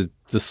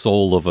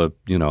soul of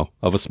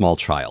a small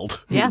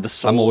child. Yeah. The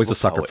soul I'm always of a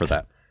sucker poet. for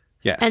that.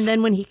 Yes. And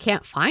then when he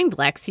can't find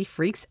Lex, he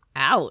freaks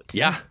out.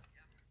 Yeah.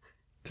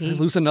 Did I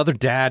lose another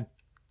dad?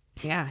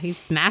 Yeah, he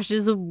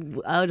smashes a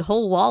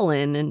whole wall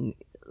in, and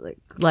like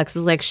Lex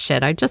is like,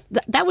 "Shit,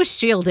 that was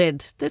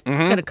shielded. This is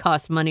gonna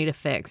cost money to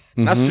fix."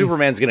 Now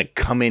Superman's gonna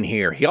come in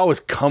here. He always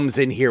comes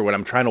in here when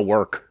I'm trying to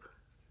work.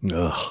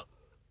 Ugh.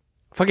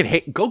 Fucking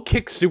hate. Go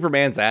kick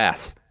Superman's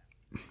ass.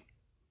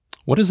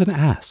 What is an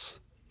ass?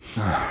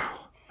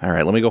 All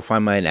right, let me go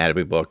find my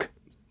anatomy book.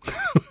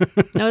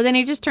 No, then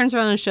he just turns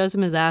around and shows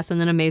him his ass, and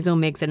then Amazo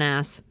makes an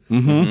ass.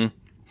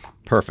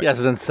 Perfect. Yes,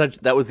 and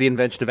that was the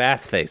invention of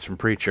ass face from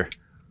Preacher.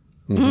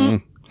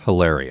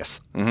 Hilarious.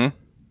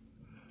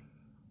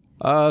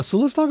 So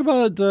let's talk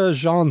about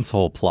Jean's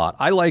whole plot.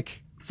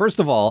 First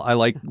of all,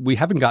 we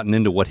haven't gotten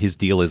into what his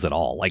deal is at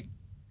all. Like,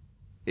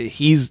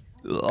 he's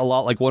a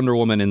lot like Wonder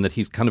Woman in that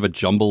he's kind of a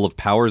jumble of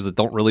powers that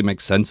don't really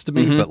make sense to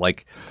me. But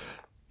like,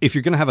 if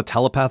you're going to have a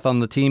telepath on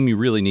the team, you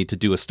really need to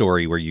do a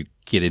story where you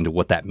get into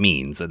what that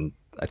means. And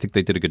I think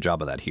they did a good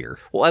job of that here.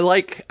 Well, I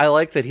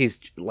like that he's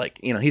like,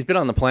 he's been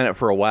on the planet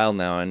for a while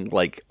now, and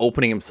like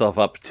opening himself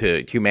up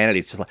to humanity.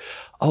 It's just like,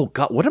 oh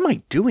God, what am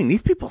I doing?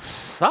 These people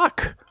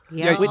suck.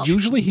 Yeah,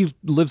 Usually he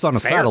lives on a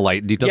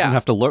satellite and he doesn't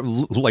have to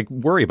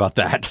worry about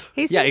that.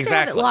 he seems Yeah, to have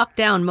exactly. it locked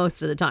down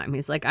most of the time.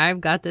 He's like,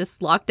 "I've got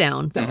this locked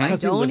down." So I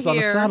Because he don't lives on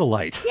a hear.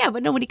 satellite. Yeah,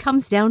 but no, when he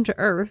comes down to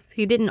Earth,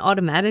 he didn't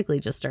automatically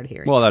just start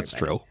hearing. Well, that's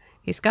everybody. true.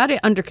 He's got it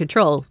under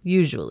control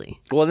usually.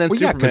 Well, then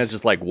yeah, Superman's 'cause-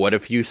 just like, what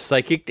if you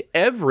psychicked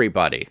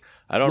everybody?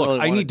 I don't Look, really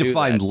I wanna need to do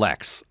find that.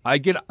 Lex.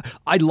 I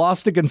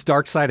lost against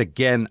Darkseid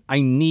again. I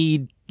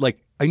need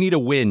a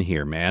win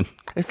here, man.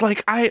 It's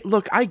like, I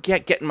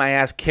get getting my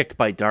ass kicked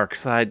by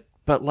Darkseid,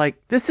 but like,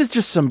 this is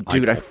just some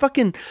dude.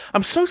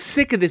 I'm so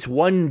sick of this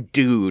one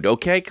dude,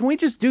 okay? Can we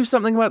just do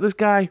something about this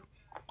guy?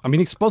 I mean,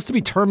 he's supposed to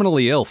be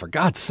terminally ill, for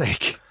God's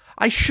sake.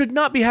 I should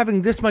not be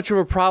having this much of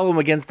a problem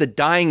against a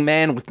dying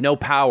man with no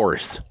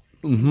powers.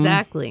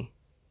 Exactly.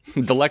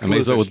 The Lex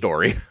Amazo Luthor would-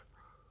 story.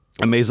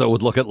 Amazo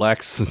would look at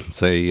Lex and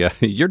say,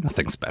 "You're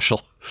nothing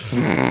special."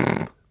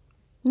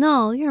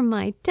 No, you're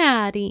my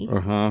daddy.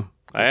 Uh-huh.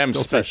 I am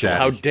say special. daddy.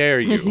 How dare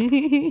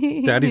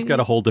you? Daddy's got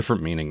a whole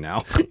different meaning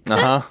now.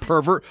 Uh-huh.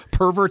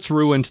 Perverts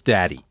ruined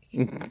daddy.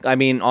 I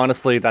mean,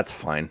 honestly, that's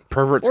fine.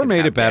 Perverts Or can made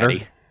have it better.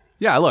 daddy.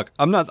 Yeah, look,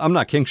 I'm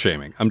not kink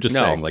shaming. I'm just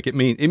No. saying, like, it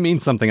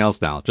means something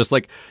else now. Just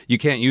like you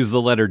can't use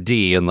the letter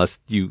D unless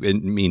you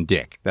mean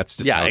dick. That's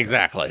just Yeah, how it is.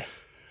 exactly.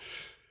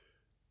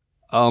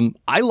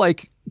 I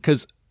like,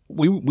 because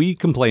we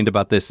complained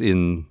about this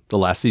in the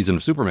last season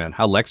of Superman,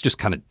 how Lex just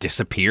kind of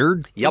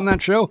disappeared from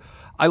that show.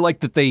 I like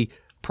that they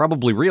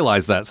probably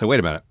realized that. So wait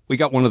a minute, we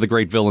got one of the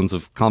great villains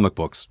of comic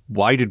books.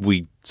 Why did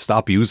we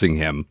stop using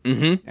him?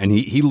 Mm-hmm. And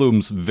he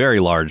looms very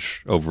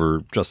large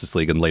over Justice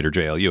League and later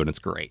JLU, and it's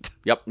great.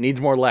 Yep,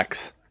 needs more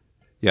Lex.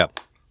 Yep.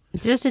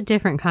 It's just a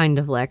different kind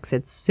of Lex.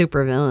 It's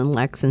supervillain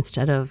Lex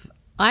instead of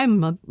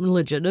I'm a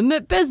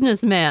legitimate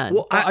businessman.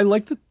 Well, I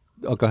like the...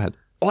 Oh, go ahead.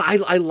 Well,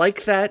 I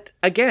like that,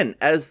 again,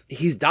 as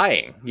he's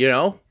dying,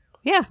 yeah.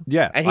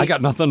 Yeah, And I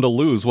got nothing to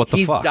lose. What the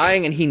he's fuck?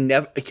 dying,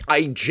 and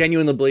I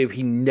genuinely believe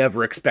he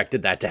never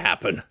expected that to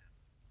happen.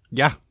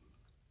 Yeah.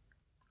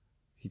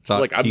 He It's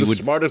like, I'm the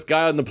smartest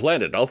guy on the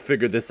planet. I'll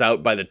figure this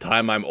out by the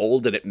time I'm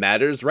old and it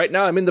matters. Right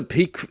now, I'm in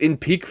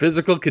peak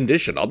physical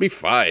condition. I'll be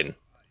fine.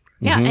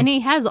 Yeah, and he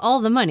has all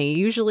the money.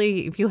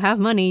 Usually, if you have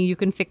money, you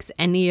can fix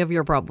any of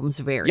your problems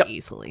very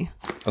easily.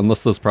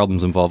 Unless those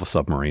problems involve a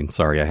submarine.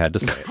 Sorry, I had to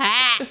say it.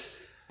 Ha!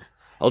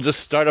 I'll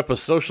just start up a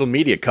social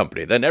media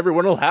company. Then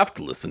everyone will have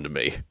to listen to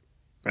me.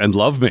 And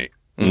love me.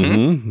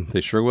 Mm-hmm.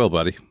 They sure will,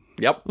 buddy.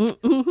 Yep.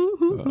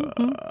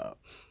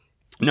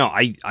 No,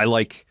 I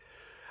like...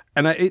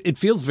 And it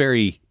feels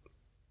very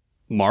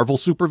Marvel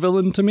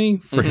supervillain to me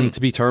for him to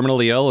be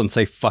terminally ill and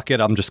say, fuck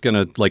it, I'm just going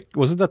to, like...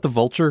 Wasn't that the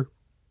Vulture?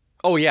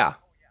 Oh, yeah.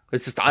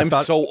 It's just I'm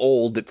so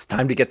old. It's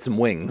time to get some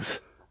wings.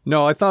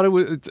 No, I thought it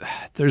was.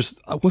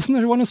 Wasn't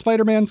there one of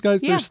Spider-Man's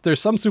guys? Yeah. There's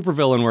some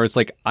supervillain where it's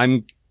like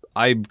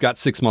I've got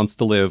 6 months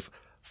to live.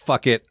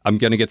 Fuck it, I'm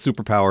gonna get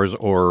superpowers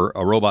or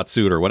a robot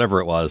suit or whatever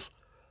it was,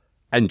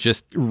 and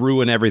just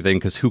ruin everything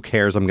because who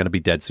cares? I'm gonna be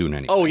dead soon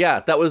anyway. Oh yeah,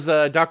 that was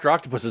Dr.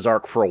 Octopus's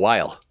arc for a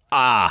while.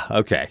 Ah,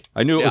 okay.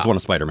 I knew it was one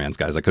of Spider-Man's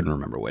guys. I couldn't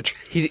remember which.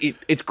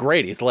 It's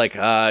great. He's like,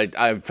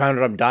 I found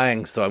out I'm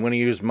dying, so I'm going to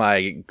use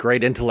my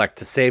great intellect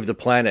to save the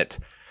planet.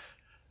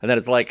 And then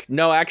it's like,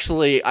 no,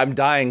 actually, I'm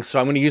dying, so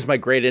I'm going to use my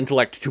great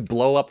intellect to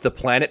blow up the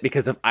planet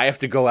because if I have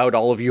to go out,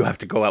 all of you have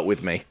to go out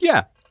with me.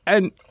 Yeah.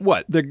 And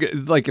what?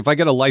 Like, if I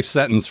get a life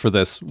sentence for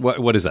this,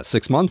 what is that,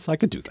 6 months? I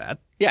could do that.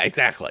 Yeah,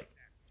 exactly.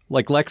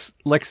 Like, Lex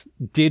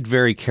did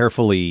very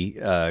carefully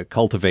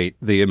cultivate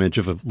the image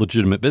of a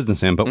legitimate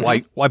businessman, but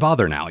why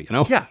bother now, you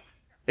know? Yeah.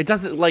 It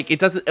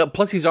doesn't,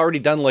 plus he's already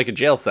done, like, a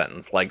jail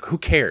sentence. Like, who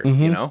cares,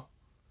 you know?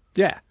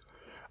 Yeah.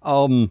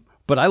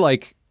 But I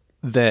like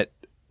that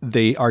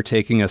they are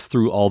taking us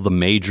through all the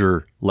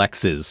major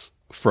Lexes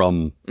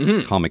from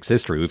comics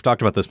history. We've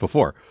talked about this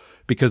before.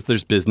 Because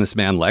there's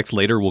businessman Lex.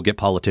 Later, we'll get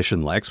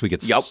politician Lex. We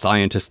get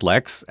scientist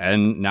Lex.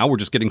 And now we're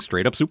just getting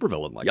straight up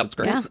supervillain Lex. It's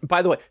great. Yeah.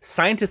 By the way,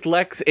 scientist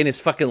Lex in his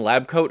fucking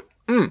lab coat.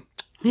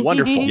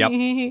 Wonderful. Yep.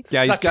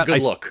 Yeah, Such a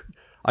good look.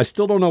 I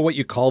still don't know what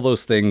you call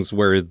those things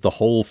where the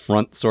whole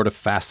front sort of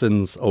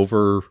fastens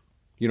over.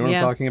 You know what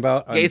I'm talking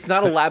about? It's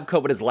not a lab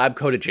coat, but it's lab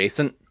coat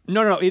adjacent.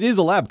 No, it is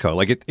a lab coat.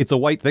 Like, it's a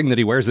white thing that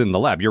he wears in the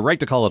lab. You're right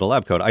to call it a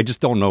lab coat. I just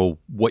don't know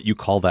what you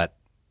call that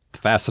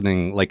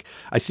fastening. Like,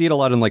 I see it a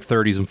lot in like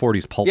 30s and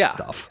 40s pulp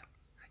stuff.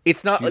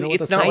 It's not.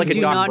 It's not I like a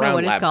do Doc not Brown know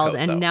what it's lab called, coat,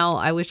 and though. now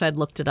I wish I'd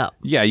looked it up.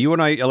 Yeah, you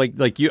and I,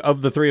 like you,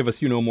 of the three of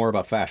us, you know more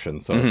about fashion,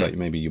 so I thought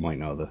maybe you might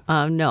know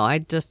the... No,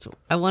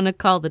 I want to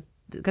call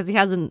because he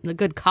has a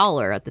good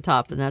collar at the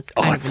top, and that's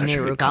kind of it's a such a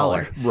narrow good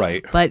collar. collar.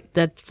 Right. But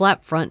that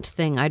flap front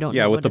thing, I don't know.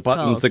 Yeah, with what the it's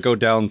buttons called. that go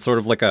down, sort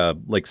of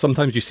like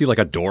sometimes you see like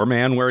a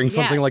doorman wearing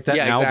something Yes. like that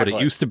Yeah, now, but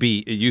exactly.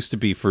 it used to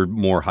be for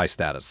more high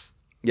status.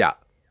 Yeah.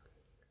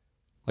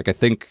 Like, I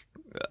think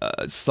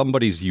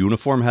somebody's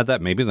uniform had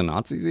that, maybe the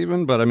Nazis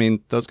even, but I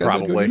mean, those guys had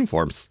good Probably.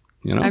 uniforms,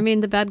 you know? I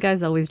mean, the bad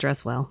guys always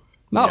dress well.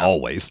 Not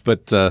always,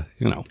 but,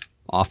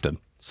 often.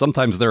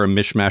 Sometimes they're a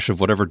mishmash of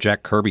whatever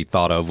Jack Kirby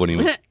thought of when he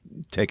was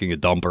taking a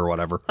dump or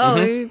whatever.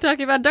 Oh, you're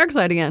talking about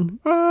Darkseid again.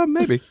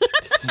 Maybe.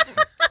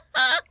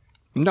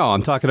 No,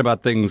 I'm talking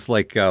about things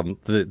like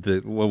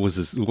the what was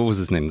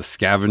his name? The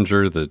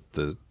Scavenger,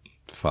 the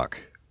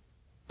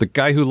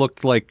guy who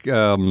looked like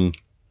a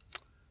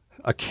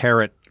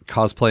carrot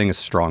cosplaying a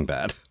Strong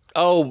Bad.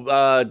 Oh,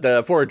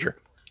 the Forager.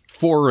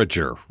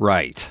 Forager,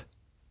 right.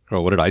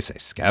 Oh, what did I say?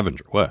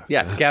 Scavenger. What?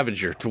 Yeah,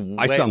 Scavenger.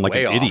 I sound like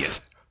an off.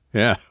 idiot.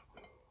 Yeah.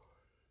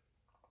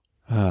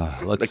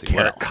 Let's The see.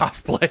 carrot What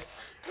else? cosplay.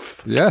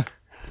 Yeah.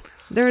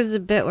 There was a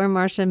bit where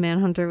Martian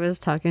Manhunter was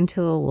talking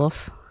to a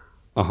wolf.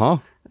 Uh-huh.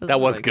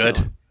 That was really good.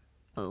 cute.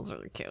 That was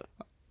really cute.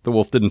 The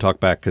wolf didn't talk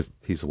back because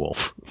he's a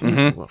wolf. He's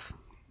a wolf.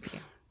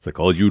 It's like,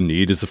 all you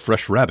need is a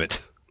fresh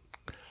rabbit.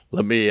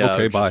 Let me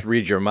Okay, just bye.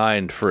 read your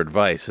mind for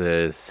advice.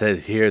 It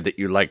says here that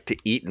you like to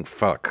eat and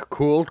fuck.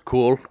 Cool.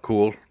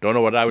 Don't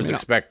know what I was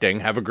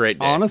expecting. Have a great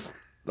day.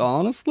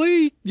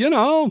 Honestly,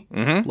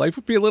 life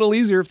would be a little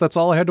easier if that's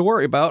all I had to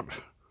worry about.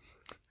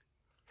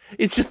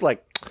 It's just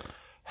like,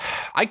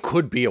 I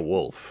could be a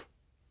wolf.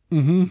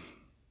 Mm-hmm.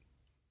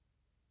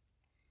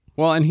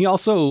 Well, and he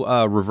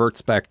also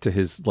reverts back to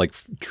his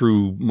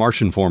true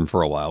Martian form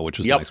for a while, which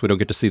is nice. We don't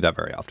get to see that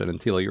very often. And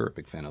Tila, you're a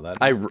big fan of that.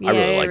 I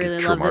really like his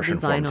true love Martian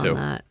the design form, too. on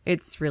that.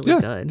 It's really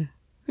good.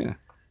 Yeah.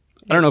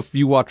 I don't know if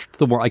you watched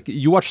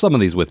you watched some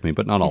of these with me,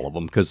 but not all of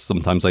them, because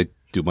sometimes I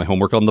do my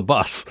homework on the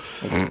bus.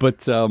 But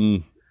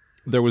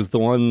there was the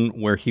one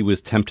where he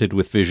was tempted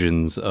with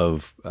visions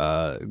of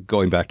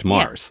going back to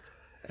Mars.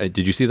 Did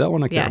you see that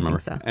one? I can't remember.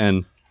 I think so.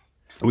 And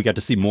we got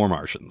to see more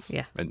Martians.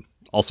 Yeah. And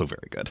also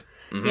very good.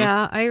 Mm-hmm.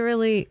 Yeah, I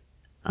really...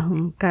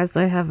 guys,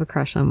 I have a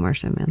crush on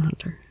Martian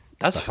Manhunter.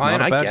 That's fine.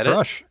 Not a I bad get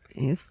crush.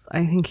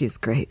 I think he's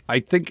great.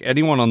 I think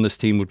anyone on this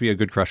team would be a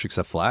good crush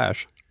except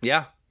Flash. it.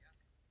 Yeah.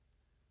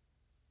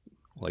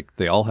 Like,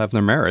 they all have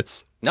their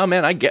merits. No,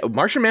 man, I get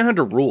Martian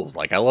Manhunter rules.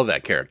 Like, I love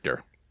that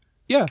character.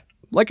 Yeah.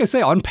 Like I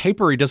say, on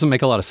paper, he doesn't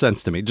make a lot of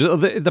sense to me.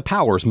 Just the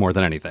powers more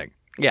than anything.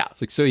 Yeah.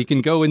 It's like, so he can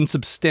go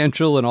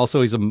insubstantial, and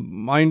also he's a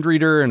mind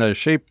reader and a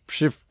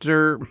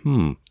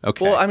shapeshifter.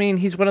 Okay. Well, I mean,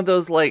 he's one of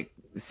those,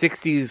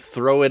 60s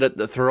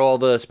throw all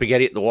the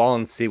spaghetti at the wall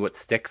and see what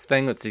sticks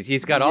thing.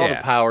 He's got all the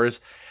powers,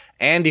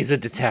 and he's a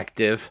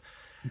detective.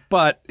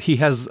 But he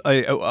has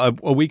a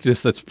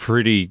weakness that's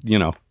pretty,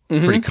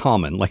 pretty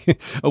common.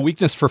 Like, a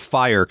weakness for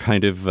fire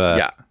kind of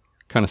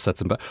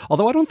sets him back.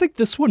 Although I don't think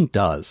this one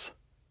does.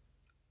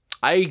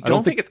 I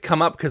don't think it's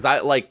come up because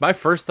my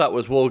first thought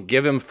was, we'll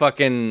give him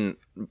fucking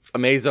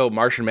Amazo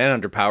Martian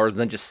Manhunter powers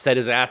and then just set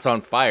his ass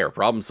on fire.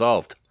 Problem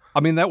solved. I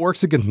mean, that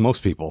works against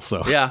most people,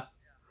 so. Yeah.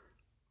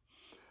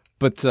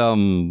 But, Did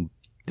you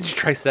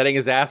try setting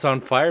his ass on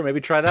fire?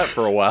 Maybe try that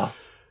for a while.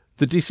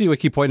 The DC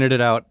Wiki pointed it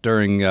out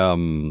during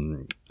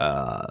the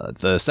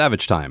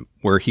Savage time,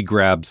 where he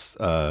grabs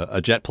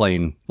a jet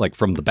plane like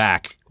from the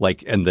back,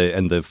 like and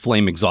the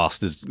flame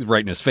exhaust is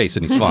right in his face,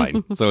 and he's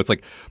fine. So it's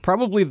like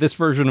probably this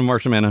version of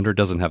Martian Manhunter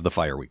doesn't have the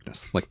fire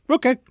weakness. Like,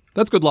 okay,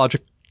 that's good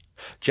logic.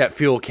 Jet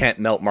fuel can't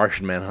melt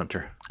Martian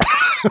Manhunter.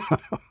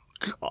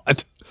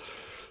 God,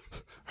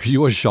 are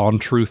you a Jean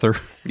truther?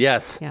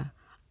 Yes. Yeah.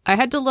 I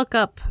had to look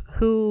up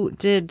who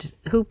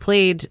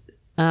played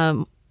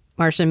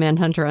Martian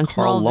Manhunter on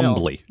Carl Smallville.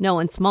 Lumbly. No,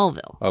 in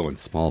Smallville. Oh, in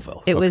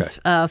Smallville. It was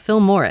Phil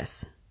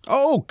Morris.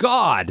 Oh,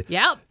 God.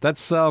 Yep.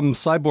 That's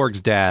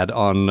Cyborg's dad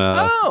on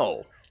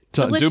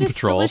Doom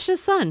Patrol.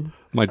 Delicious Son.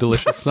 My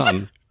Delicious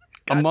Son.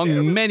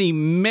 Among many,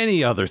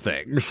 many other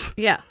things.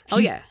 Yeah.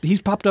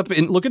 He's popped up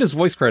in, look at his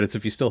voice credits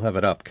if you still have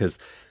it up, because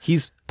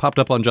he's popped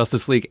up on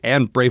Justice League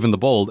and Brave and the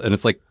Bold, and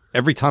it's like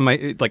every time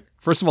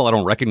first of all, I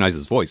don't recognize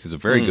his voice. He's a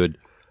very good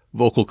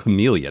vocal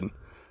chameleon.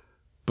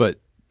 But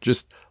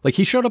just, like,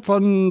 he showed up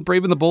on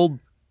Brave and the Bold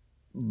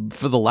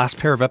for the last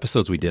pair of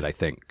episodes we did, I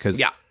think,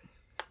 because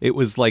it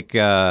was like,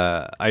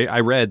 I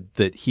read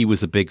that he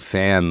was a big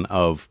fan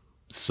of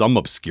some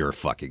obscure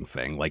fucking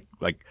thing, like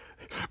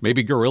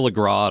maybe Gorilla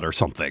Grodd or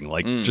something.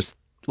 Like, just,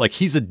 like,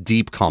 he's a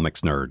deep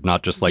comics nerd,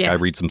 not just like I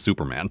read some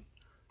Superman.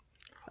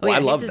 I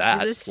love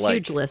that. There's a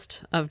huge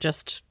list of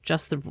just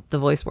the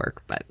voice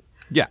work, but...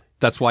 Yeah,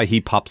 that's why he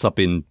pops up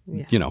in,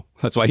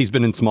 that's why he's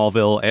been in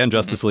Smallville and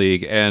Justice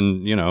League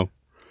and,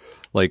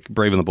 like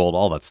Brave and the Bold,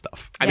 all that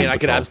stuff. I mean, I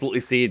could absolutely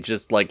see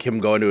just like him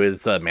going to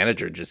his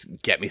manager,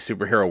 just get me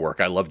superhero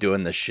work. I love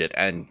doing this shit,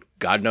 and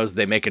God knows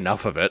they make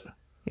enough of it.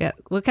 Yeah,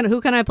 who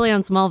can I play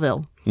on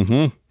Smallville?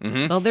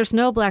 Well, there's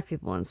no black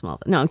people in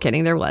Smallville. No, I'm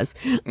kidding. There was.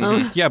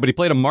 Yeah, but he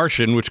played a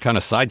Martian, which kind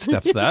of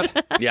sidesteps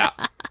that. Yeah.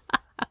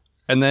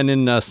 And then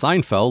in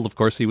Seinfeld, of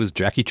course, he was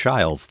Jackie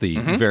Childs, the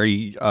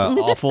very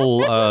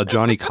awful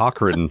Johnny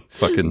Cochran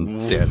fucking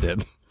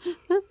stand-in.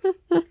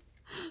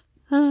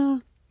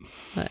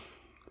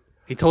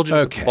 He told you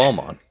to put the bomb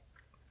on.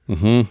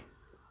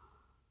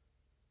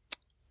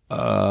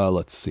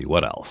 Let's see.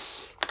 What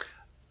else?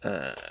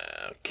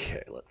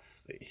 Okay, let's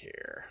see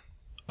here.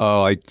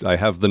 Oh, I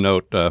have the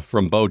note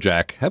from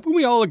Bojack. Haven't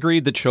we all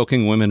agreed that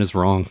choking women is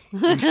wrong?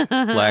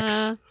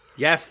 Lex.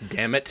 Yes,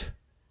 damn it.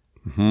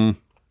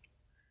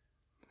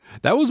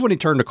 That was when he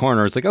turned a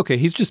corner. It's like, okay,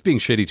 he's just being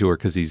shitty to her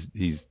because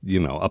he's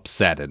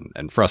upset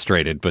and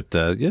frustrated. But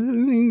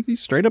he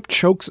straight up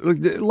chokes.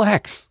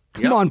 Lex,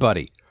 come on,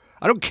 buddy.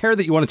 I don't care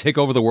that you want to take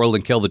over the world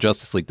and kill the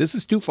Justice League. This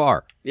is too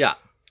far. Yeah.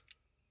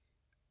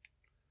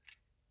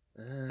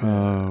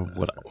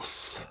 What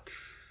else?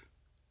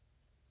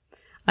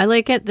 I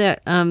like it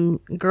that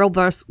girl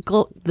boss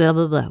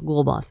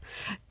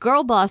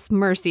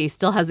Mercy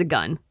still has a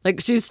gun.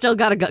 Like, she's still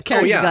got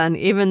carries a gun,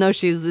 even though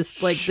she's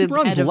this like she the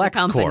runs head of LexCorp. the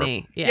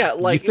company. Yeah,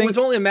 like it was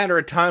only a matter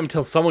of time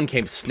until someone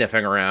came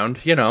sniffing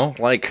around.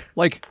 Like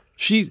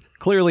she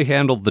clearly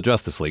handled the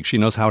Justice League. She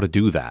knows how to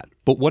do that.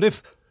 But what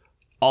if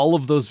all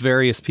of those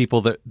various people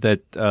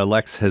that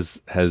Lex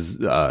has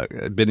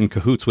been in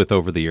cahoots with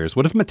over the years?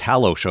 What if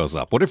Metallo shows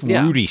up? What if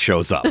Rudy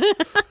shows up?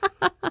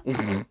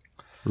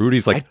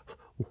 Rudy's like,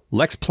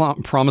 Lex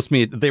promised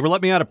me, they were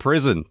let me out of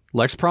prison.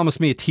 Lex promised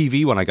me a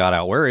TV when I got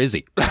out. Where is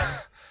he?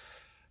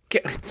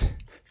 Get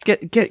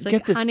this.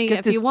 Honey, get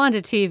if this. you want a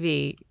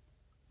TV,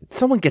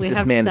 Someone get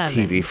this man a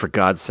 7. TV, for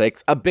God's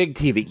sakes. A big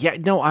TV. Yeah,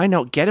 no, I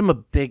know. Get him a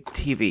big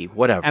TV.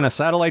 Whatever. And a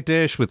satellite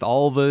dish with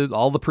all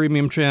the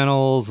premium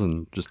channels,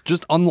 and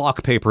just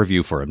unlock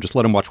pay-per-view for him. Just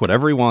let him watch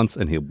whatever he wants,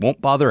 and he won't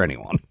bother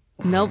anyone.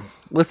 nope.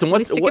 Listen,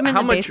 We stick him in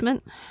the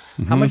basement.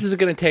 How much is it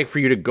going to take for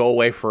you to go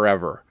away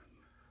forever?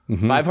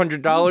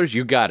 $500?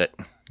 You got it.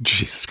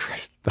 Jesus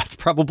Christ. That's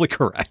probably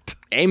correct.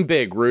 Aim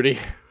big, Rudy.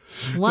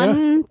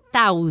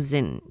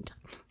 1,000.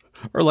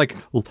 Or like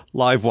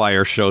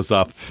Livewire shows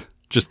up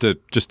just to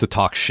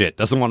talk shit.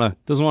 Doesn't want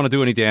to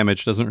do any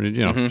damage. Doesn't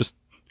just.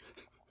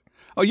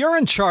 Oh, you're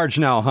in charge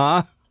now,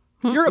 huh?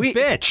 You're a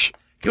bitch.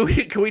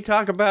 Can we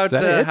talk about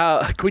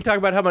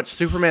how much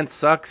Superman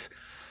sucks?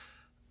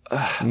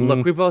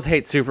 Look, we both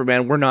hate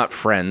Superman. We're not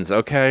friends,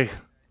 okay?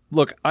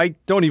 Look, I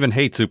don't even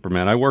hate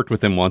Superman. I worked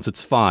with him once.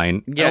 It's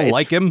fine. Yeah, I don't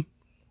like him,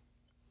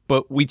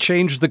 but we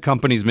changed the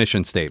company's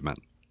mission statement.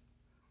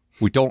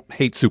 We don't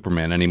hate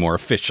Superman anymore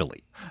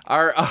officially.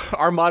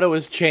 Our motto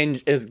has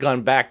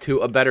gone back to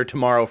a better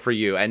tomorrow for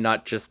you, and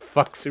not just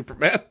fuck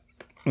Superman.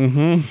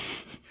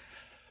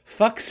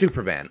 Fuck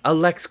Superman, a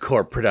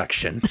LexCorp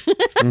production.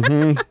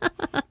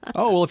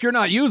 Oh, well, if you're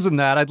not using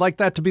that, I'd like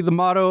that to be the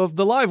motto of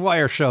the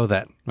Livewire show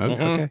then.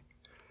 Okay.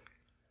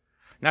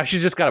 Now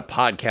she's just got a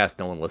podcast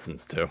no one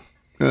listens to.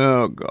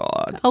 Oh,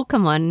 God. Oh,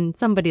 come on.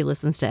 Somebody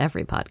listens to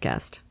every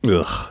podcast.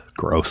 Ugh,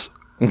 gross.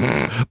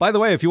 By the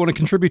way, if you want to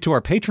contribute to our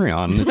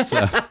Patreon, it's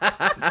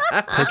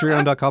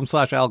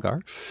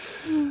patreon.com/Algar.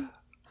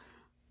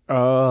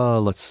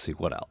 Let's see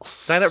what else.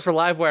 Sign up for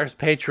Livewire's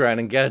Patreon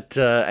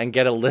and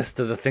get a list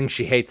of the things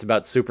she hates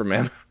about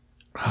Superman.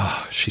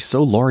 She's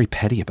so Lori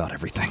Petty about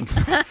everything.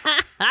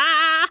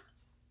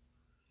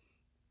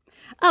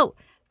 Oh,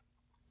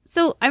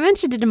 so I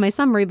mentioned it in my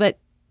summary, but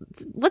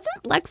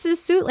wasn't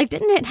Lex's suit, like,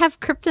 didn't it have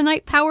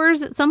kryptonite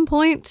powers at some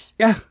point?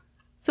 Yeah.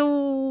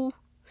 So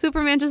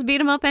Superman just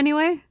beat him up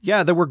anyway?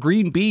 Yeah, there were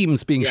green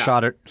beams being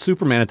shot at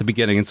Superman at the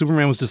beginning, and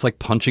Superman was just, like,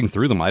 punching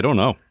through them. I don't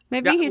know.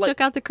 Maybe he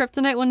took out the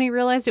kryptonite when he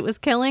realized it was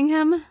killing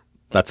him?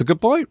 That's a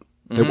good point.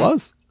 It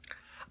was.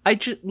 I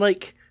just,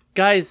 like,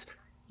 guys,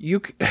 you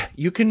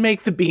can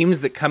make the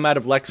beams that come out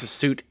of Lex's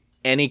suit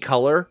any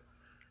color.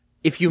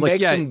 If you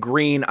make them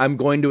green, I'm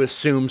going to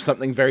assume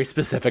something very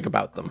specific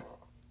about them.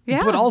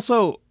 Yeah. But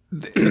also,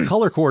 the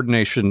color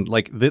coordination,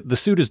 like, the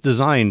suit is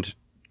designed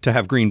to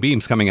have green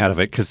beams coming out of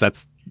it, because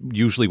that's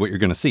usually what you're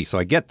going to see. So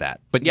I get that.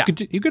 But you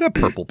could have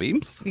purple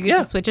beams. You could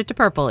just switch it to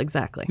purple,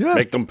 exactly. Yeah.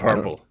 Make them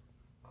purple.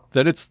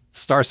 Then it's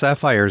Star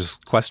Sapphire's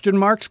question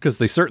marks, because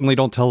they certainly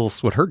don't tell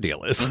us what her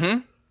deal is.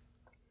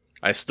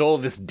 I stole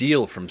this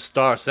deal from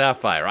Star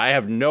Sapphire. I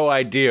have no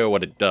idea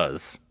what it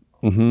does.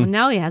 Well,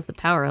 now he has the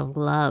power of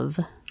love.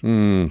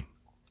 Well,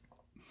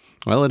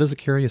 it is a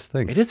curious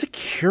thing. It is a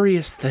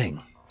curious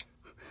thing.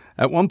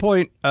 At one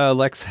point,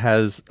 Lex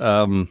has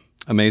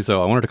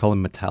Amazo. I wanted to call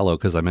him Metallo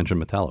because I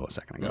mentioned Metallo a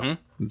second ago.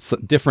 It's a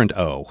different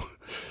O.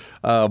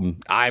 I'm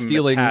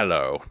stealing...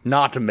 Metallo,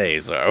 not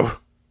Amazo.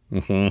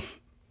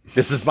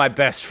 This is my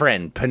best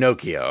friend,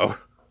 Pinocchio.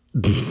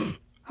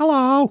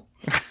 Hello.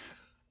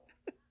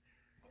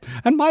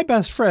 And my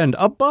best friend,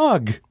 a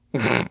bug.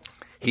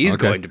 He's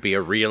going to be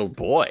a real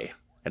boy,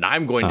 and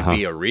I'm going to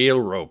be a real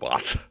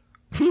robot.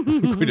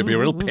 Going to be a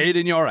real pain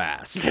in your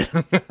ass.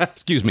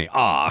 Excuse me,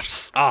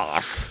 arse.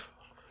 Arse.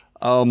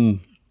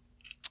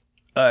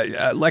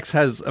 Lex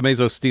has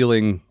Amazo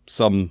stealing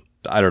some,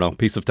 I don't know,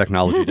 piece of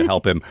technology to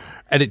help him.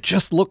 And it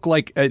just looked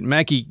like,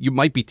 Maggie, you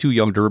might be too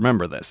young to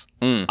remember this.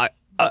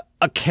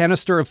 A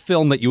canister of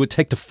film that you would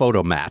take to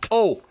photomat.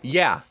 Oh,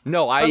 yeah.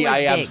 No,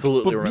 I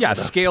absolutely remember Yeah,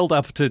 this. scaled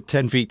up to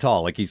 10 feet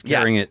tall. Like he's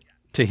carrying it.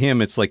 To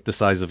him, it's like the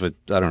size of a,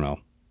 I don't know,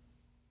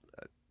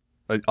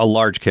 a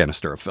large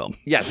canister of film.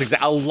 Yes,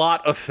 exactly. A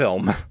lot of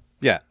film.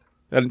 Yeah.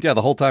 And yeah,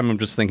 the whole time I'm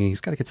just thinking, he's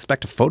got to get this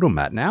back to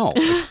photomat now.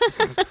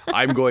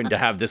 I'm going to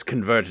have this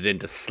converted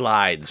into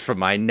slides for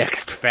my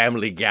next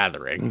family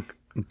gathering.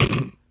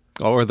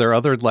 Oh, are there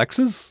other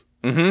Lexes?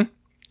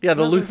 Yeah,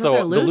 the Well, there's other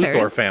Luthor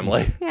Luthors.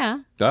 family.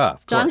 Yeah.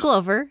 Of John course.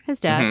 Glover, his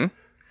dad.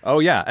 Oh,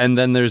 yeah. And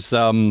then there's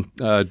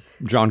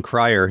John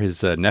Cryer,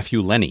 his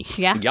nephew Lenny.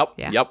 Yeah.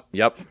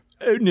 Yep.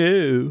 Oh,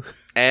 no.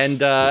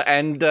 And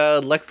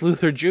Lex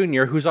Luthor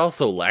Jr., who's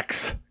also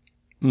Lex.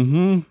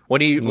 When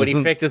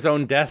he faked his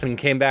own death and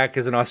came back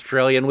as an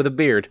Australian with a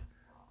beard.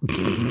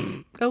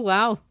 Oh,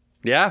 wow.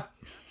 Yeah.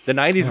 The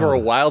 90s were a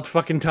wild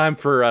fucking time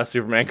for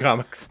Superman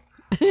comics.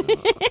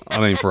 I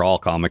mean, for all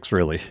comics,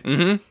 really.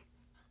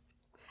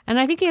 And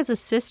I think he has a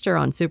sister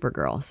on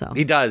Supergirl, so.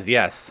 He does,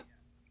 yes.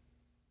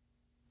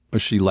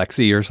 Was she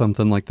Lexi or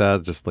something like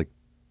that? Just like,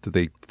 did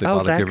they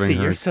bother giving Lexi,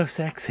 her? you're so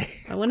sexy.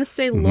 I want to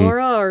say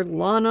Laura or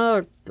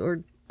Lana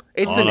or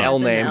It's an L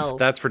name. L.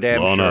 That's for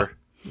damn Lana.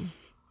 sure.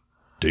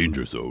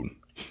 Danger zone.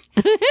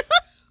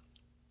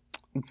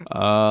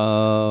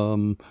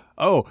 I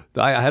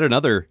had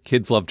another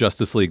Kids Love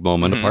Justice League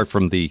moment, apart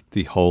from the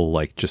whole,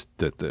 like, just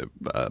the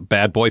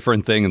bad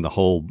boyfriend thing and the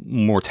whole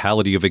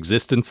mortality of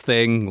existence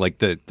thing, like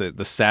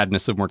the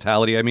sadness of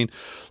mortality. I mean,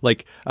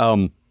 like,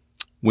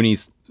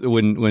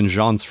 when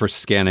Jean's first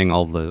scanning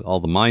all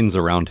the minds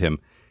around him,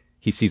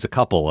 he sees a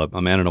couple,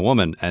 a man and a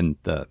woman, and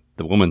the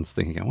woman's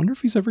thinking, I wonder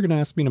if he's ever going to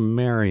ask me to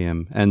marry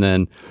him. And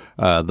then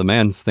the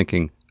man's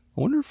thinking,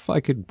 I wonder if I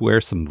could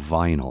wear some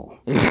vinyl.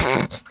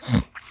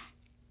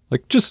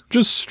 Like, just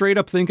straight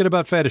up thinking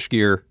about fetish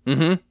gear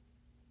in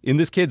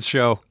this kids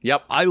show.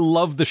 Yep. I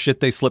love the shit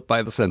they slip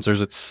by the censors.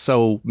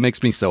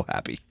 Makes me so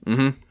happy.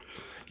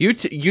 You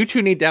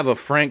two need to have a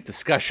frank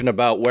discussion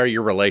about where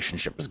your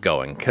relationship is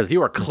going, because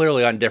you are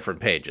clearly on different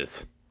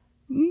pages.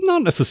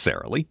 Not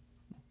necessarily.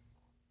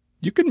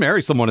 You can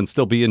marry someone and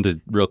still be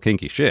into real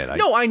kinky shit.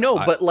 No, I know,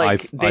 but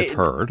like I've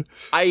heard.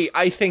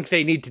 I think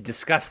they need to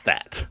discuss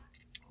that.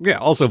 Yeah.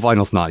 Also,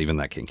 vinyl's not even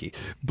that kinky.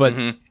 But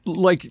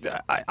like,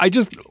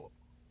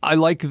 I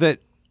like that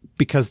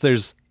because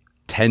there's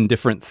 10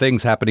 different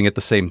things happening at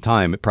the same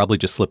time. It probably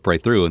just slipped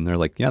right through, and they're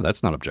like, "Yeah,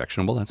 that's not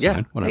objectionable. That's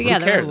fine. Whatever." Yeah,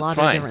 there cares? are a lot It's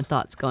of fine. different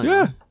thoughts going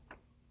Yeah, on.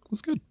 it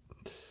was good.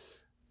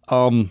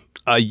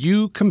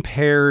 You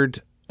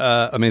compared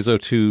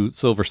Amazo to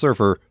Silver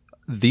Surfer.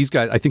 These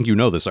guys, I think you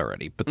know this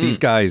already, but these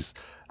guys,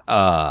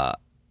 that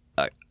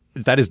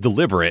is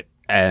deliberate,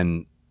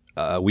 and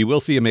we will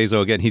see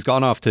Amazo again. He's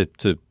gone off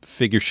to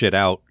figure shit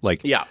out.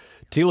 Like, Yeah.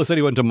 Tila said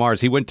he went to Mars.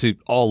 He went to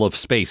all of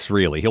space,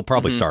 really. He'll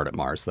probably start at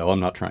Mars, though.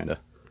 I'm not trying to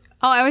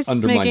Oh, I was just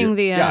undermine making your-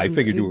 the Yeah, I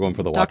figured you were going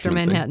for the Dr. Watchmen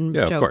thing. Manhattan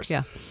Yeah, joke. of course.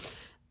 Yeah.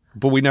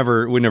 But we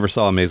never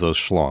saw Amazo's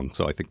schlong,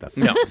 so I think that's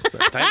No,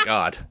 thank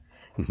God.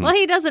 Well,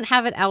 he doesn't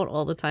have it out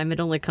all the time. It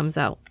only comes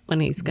out when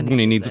he's going to when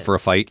he needs it for a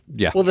fight.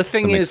 Yeah. Well, the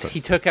thing that makes is, sense. he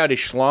took out his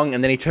schlong,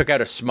 and then he took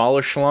out a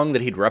smaller schlong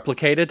that he'd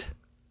replicated.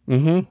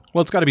 Well,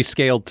 it's got to be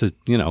scaled to,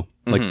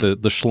 like the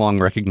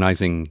schlong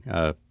recognizing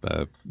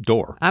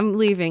door. I'm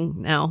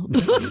leaving now.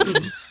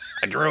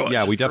 I drew it.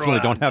 Yeah, we Just drew definitely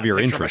a don't have your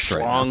picture of a interest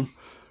right now. schlong.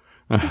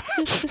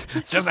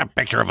 It's just a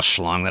picture of a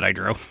schlong that I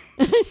drew.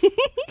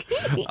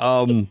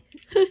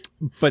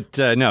 But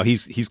no,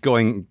 he's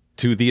going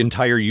to the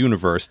entire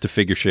universe to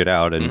figure shit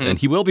out, and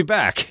he will be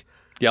back.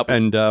 Yep.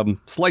 And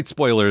slight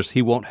spoilers,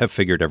 he won't have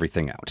figured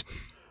everything out.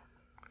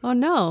 Oh,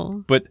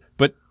 no. But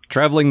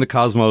traveling the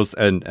cosmos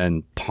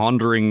and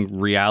pondering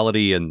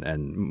reality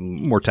and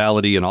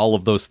mortality and all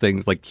of those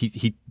things, like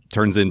he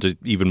turns into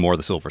even more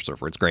the Silver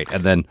Surfer. It's great.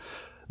 And then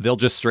they'll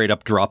just straight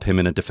up drop him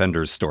in a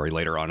Defenders story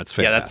later on. It's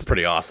fantastic. Yeah, that's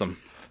pretty awesome.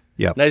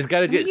 Yeah. Now he's got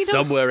to get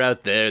somewhere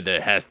out there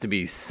has to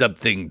be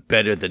something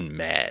better than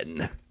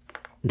man.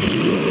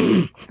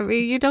 I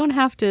mean, you don't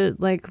have to,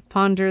 like,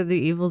 ponder the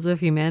evils of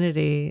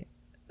humanity,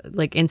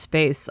 like, in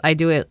space. I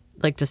do it,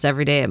 like, just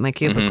every day at my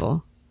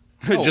cubicle.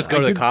 Just go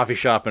to the coffee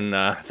shop and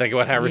think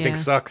about how everything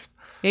sucks.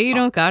 Yeah, you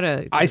don't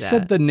gotta do I that.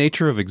 said the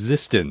nature of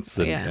existence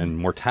and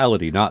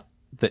mortality, not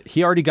that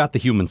he already got the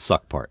human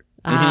suck part.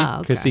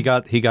 Because he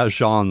got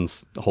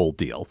Jean's whole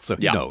deal, so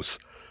he knows.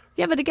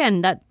 Yeah, but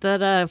again,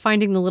 that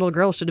finding the little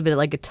girl should have been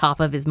like a top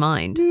of his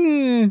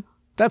mind.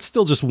 That's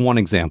still just one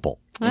example.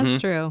 That's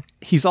true.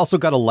 He's also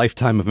got a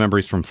lifetime of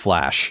memories from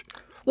Flash.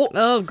 Well,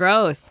 oh,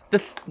 gross.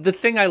 The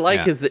thing I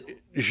like is that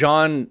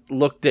Jean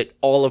looked at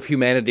all of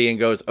humanity and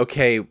goes,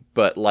 okay,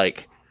 but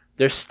like,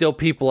 there's still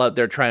people out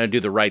there trying to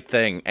do the right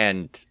thing.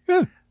 And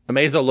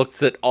Amazo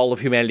looks at all of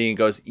humanity and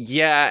goes,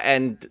 yeah,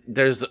 and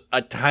there's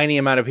a tiny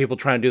amount of people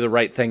trying to do the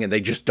right thing and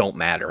they just don't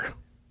matter.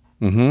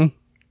 Mm-hmm.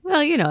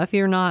 Well, you know, if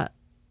you're not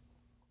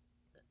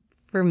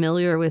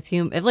familiar with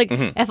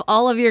if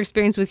all of your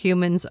experience with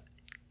humans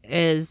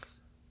is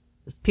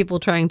people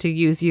trying to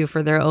use you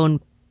for their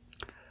own.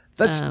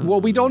 That's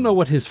we don't know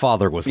what his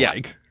father was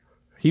like.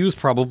 He was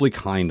probably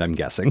kind, I'm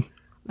guessing.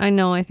 I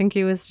know. I think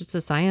he was just a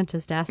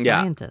scientist.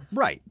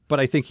 Right. But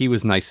I think he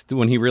was nice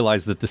when he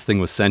realized that this thing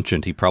was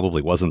sentient. He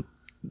probably wasn't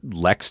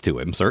Lex to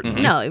him,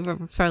 certainly.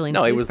 No, probably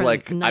not. No, he was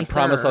like, nicer. I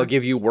promise I'll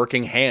give you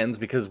working hands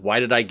because why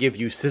did I give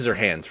you scissor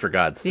hands, for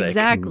God's sake?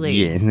 Exactly.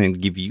 Yes, and I'll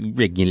give you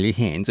regular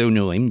hands. Oh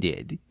no, I'm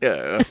dead.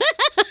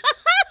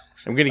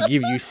 I'm going to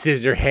give you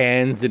scissor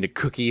hands and a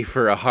cookie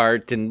for a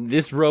heart, and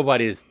this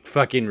robot is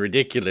fucking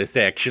ridiculous,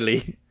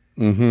 actually.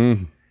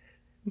 Mm-hmm.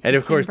 And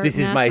of course, this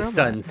is my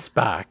son,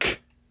 Spock.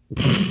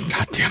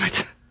 God damn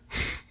it.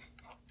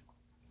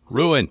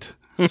 Ruined.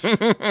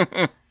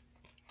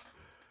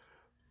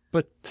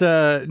 But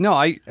no,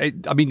 I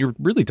mean, you're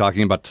really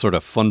talking about sort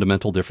of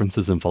fundamental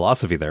differences in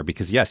philosophy there,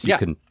 because yes,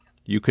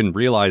 you can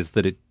realize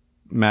that it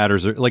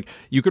matters, or like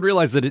you could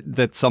realize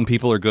that some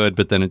people are good,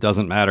 but then it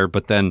doesn't matter.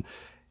 But then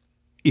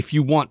if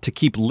you want to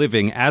keep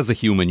living as a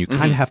human, you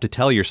kind of have to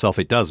tell yourself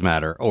it does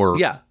matter, or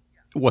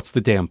what's the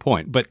damn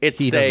point? But it's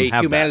he doesn't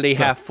have humanity that,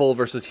 so. half full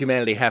versus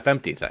humanity half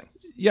empty thing.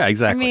 Yeah,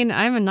 exactly. I mean,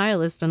 I'm a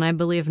nihilist and I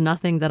believe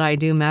nothing that I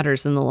do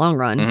matters in the long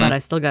run, but I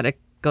still got to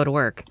go to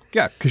work.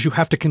 Yeah, because you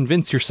have to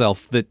convince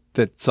yourself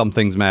that some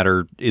things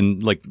matter in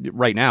like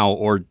right now,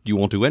 or you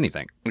won't do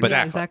anything. But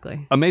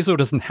Exactly. Amazo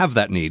doesn't have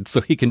that need, so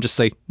he can just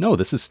say, no,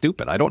 this is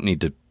stupid. I don't need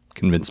to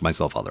convince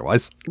myself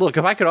otherwise. Look,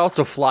 if I could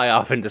also fly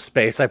off into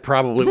space, I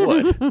probably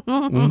would.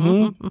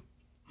 Mm-hmm.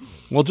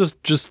 Well,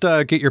 just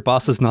get your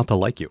bosses not to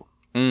like you.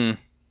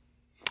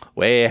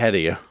 Way ahead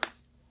of you.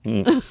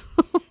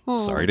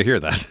 Sorry to hear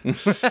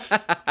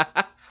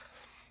that.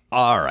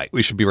 All right,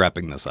 we should be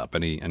wrapping this up.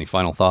 Any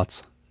final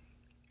thoughts?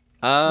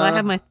 Well, I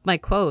have my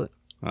quote.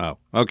 Oh,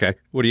 okay.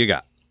 What do you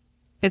got?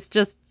 It's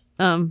just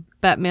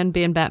Batman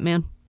being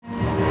Batman.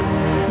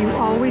 You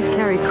always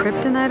carry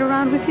kryptonite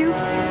around with you?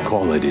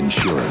 Call it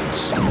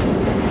insurance.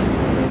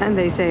 And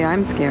they say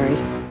I'm scary.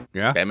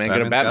 Yeah, Batman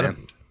get a Batman's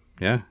Batman.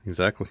 Yeah,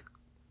 exactly.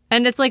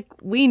 And it's like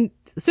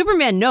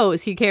Superman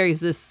knows he carries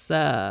this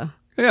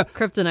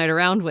kryptonite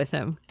around with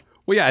him.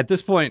 Well, yeah, at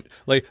this point,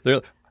 like,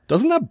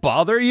 doesn't that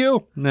bother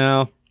you?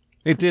 No.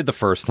 It did the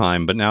first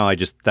time, but now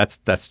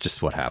that's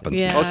just what happens.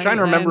 Yeah, I was trying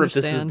to remember if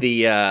this is understand.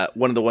 the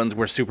one of the ones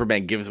where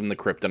Superman gives him the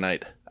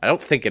kryptonite. I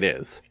don't think it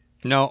is.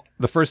 No,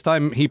 the first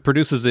time he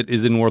produces it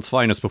is in World's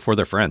Finest before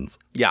they're friends.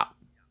 Yeah.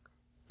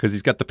 Because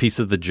he's got the piece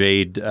of the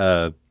jade,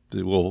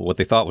 what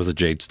they thought was a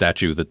jade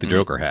statue that the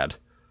Joker had.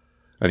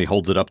 And he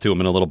holds it up to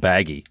him in a little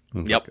baggie.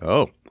 Yep.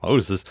 Like, oh,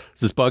 does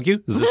this bug you?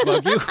 Does this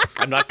bug you?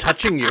 I'm not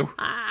touching you.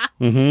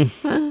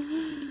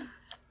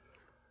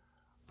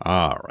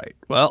 All right.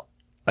 Well,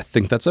 I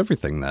think that's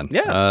everything then.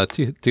 Yeah.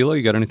 Tilo,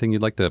 you got anything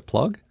you'd like to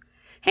plug?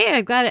 Hey,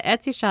 I've got an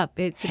Etsy shop.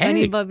 It's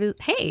Bunny Bubbles.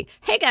 Hey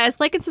guys,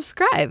 like and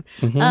subscribe.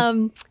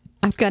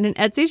 I've got an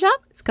Etsy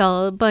shop. It's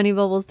called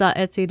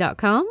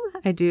bunnybubbles.etsy.com.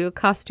 I do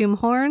costume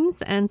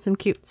horns and some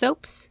cute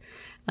soaps.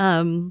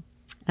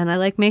 And I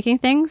like making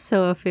things.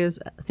 So if there's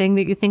a thing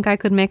that you think I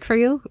could make for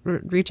you,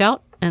 reach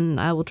out and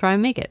I will try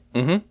and make it.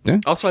 Yeah.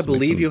 Also, I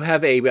believe you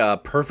have a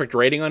perfect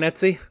rating on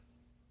Etsy.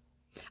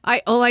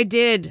 I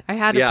did. I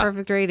had a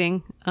perfect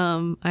rating.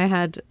 I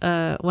had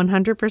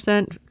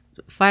 100%,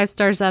 5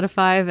 stars out of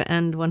 5,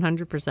 and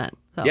 100%.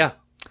 So Yeah.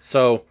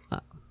 So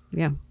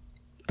yeah.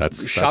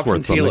 That's shop from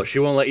worth something. Tilo. She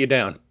won't let you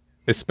down.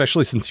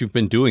 Especially since you've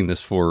been doing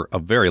this for a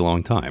very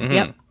long time.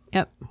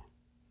 Yep.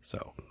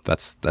 So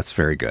That's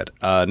very good.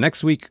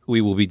 Next week,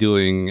 we will be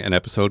doing an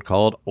episode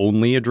called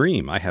Only a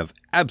Dream. I have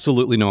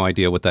absolutely no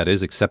idea what that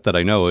is, except that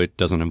I know it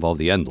doesn't involve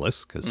the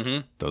Endless, because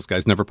those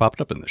guys never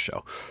popped up in the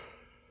show.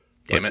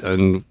 Damn it.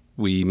 And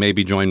we may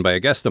be joined by a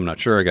guest. I'm not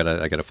sure. I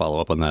gotta follow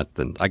up on that.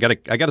 Then I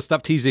gotta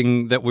stop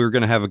teasing that we were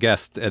gonna have a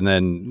guest, and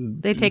then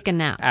They take a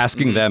nap.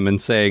 asking them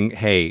and saying,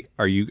 "Hey,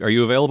 are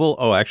you available?"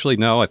 Oh, actually,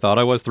 no. I thought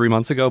I was 3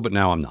 months ago, but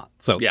now I'm not.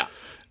 So Yeah.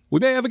 we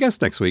may have a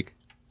guest next week.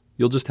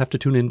 You'll just have to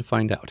tune in to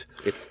find out.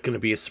 It's going to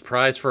be a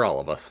surprise for all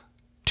of us.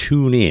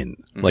 Tune in.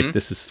 Like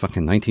this is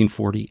fucking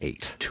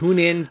 1948. Tune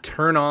in,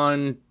 turn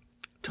on,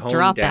 tone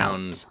Drop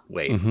down. out.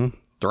 Wait.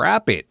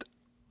 Drop it.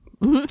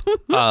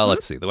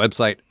 Let's see. The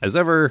website, as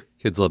ever,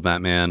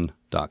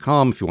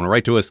 kidslovebatman.com. If you want to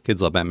write to us,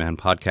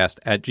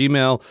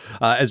 kidslovebatmanpodcast@gmail.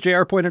 As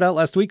JR pointed out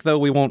last week, though,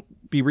 we won't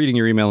be reading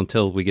your email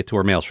until we get to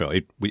our mail show.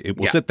 It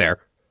will sit there.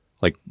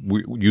 Like,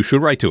 you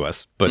should write to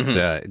us,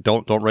 but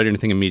don't write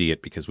anything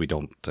immediate because we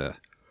don't check.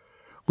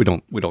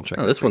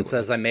 Oh, this one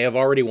says I may have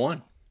already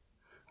won.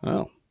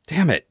 Oh,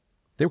 damn it.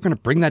 They were going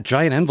to bring that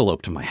giant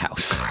envelope to my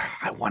house.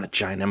 I want a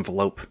giant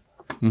envelope.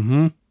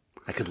 Mm-hmm.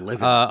 I could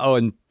live in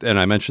it. And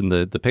I mentioned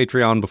the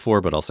Patreon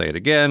before, but I'll say it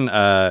again.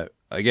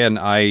 Again,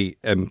 I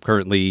am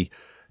currently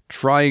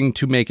trying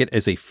to make it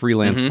as a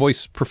freelance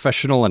voice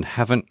professional and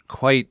haven't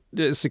quite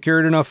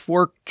secured enough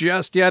work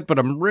just yet, but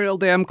I'm real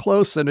damn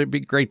close, and it'd be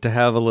great to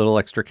have a little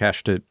extra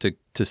cash to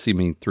see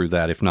me through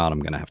that. If not, I'm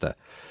going to have to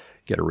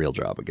get a real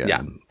job again.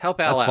 Yeah,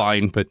 help Al That's out.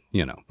 fine, but,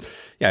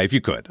 if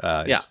you could.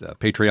 It's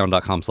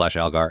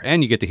patreon.com/Algar,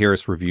 and you get to hear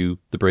us review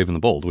The Brave and the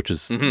Bold, which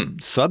is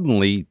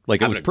suddenly,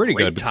 like, it was Having a pretty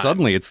great good, but time.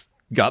 suddenly it's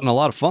gotten a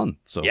lot of fun.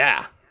 So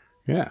Yeah.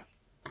 Yeah.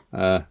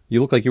 You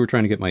look like you were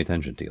trying to get my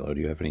attention, Tilo. Do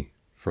you have any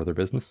further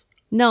business?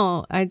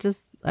 No, I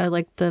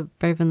like the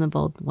Brave and the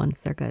Bold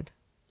ones. They're good.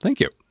 Thank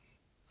you.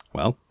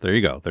 Well, there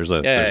you go. There's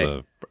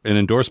an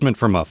endorsement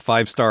from a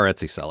 5-star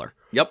Etsy seller.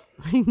 Yep.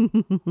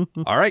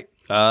 All right.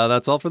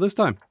 That's all for this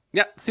time.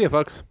 Yeah. See you,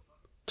 folks.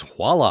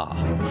 Twala.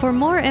 For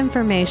more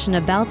information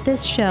about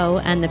this show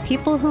and the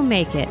people who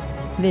make it,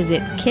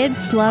 visit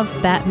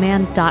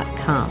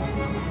kidslovebatman.com.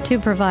 To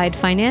provide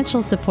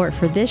financial support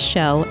for this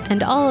show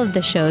and all of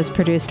the shows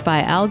produced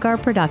by Algar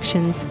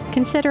Productions,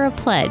 consider a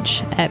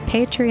pledge at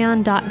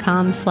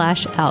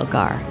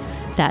patreon.com/Algar.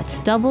 That's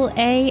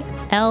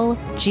AALGAR.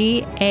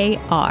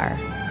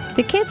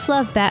 The Kids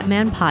Love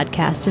Batman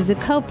podcast is a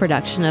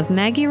co-production of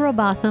Maggie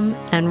Robotham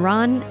and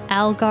Ron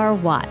Algar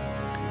Watt.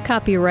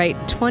 Copyright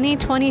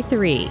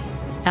 2023,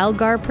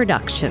 Algar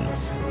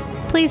Productions.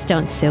 Please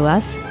don't sue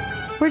us.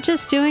 We're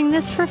just doing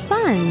this for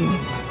fun.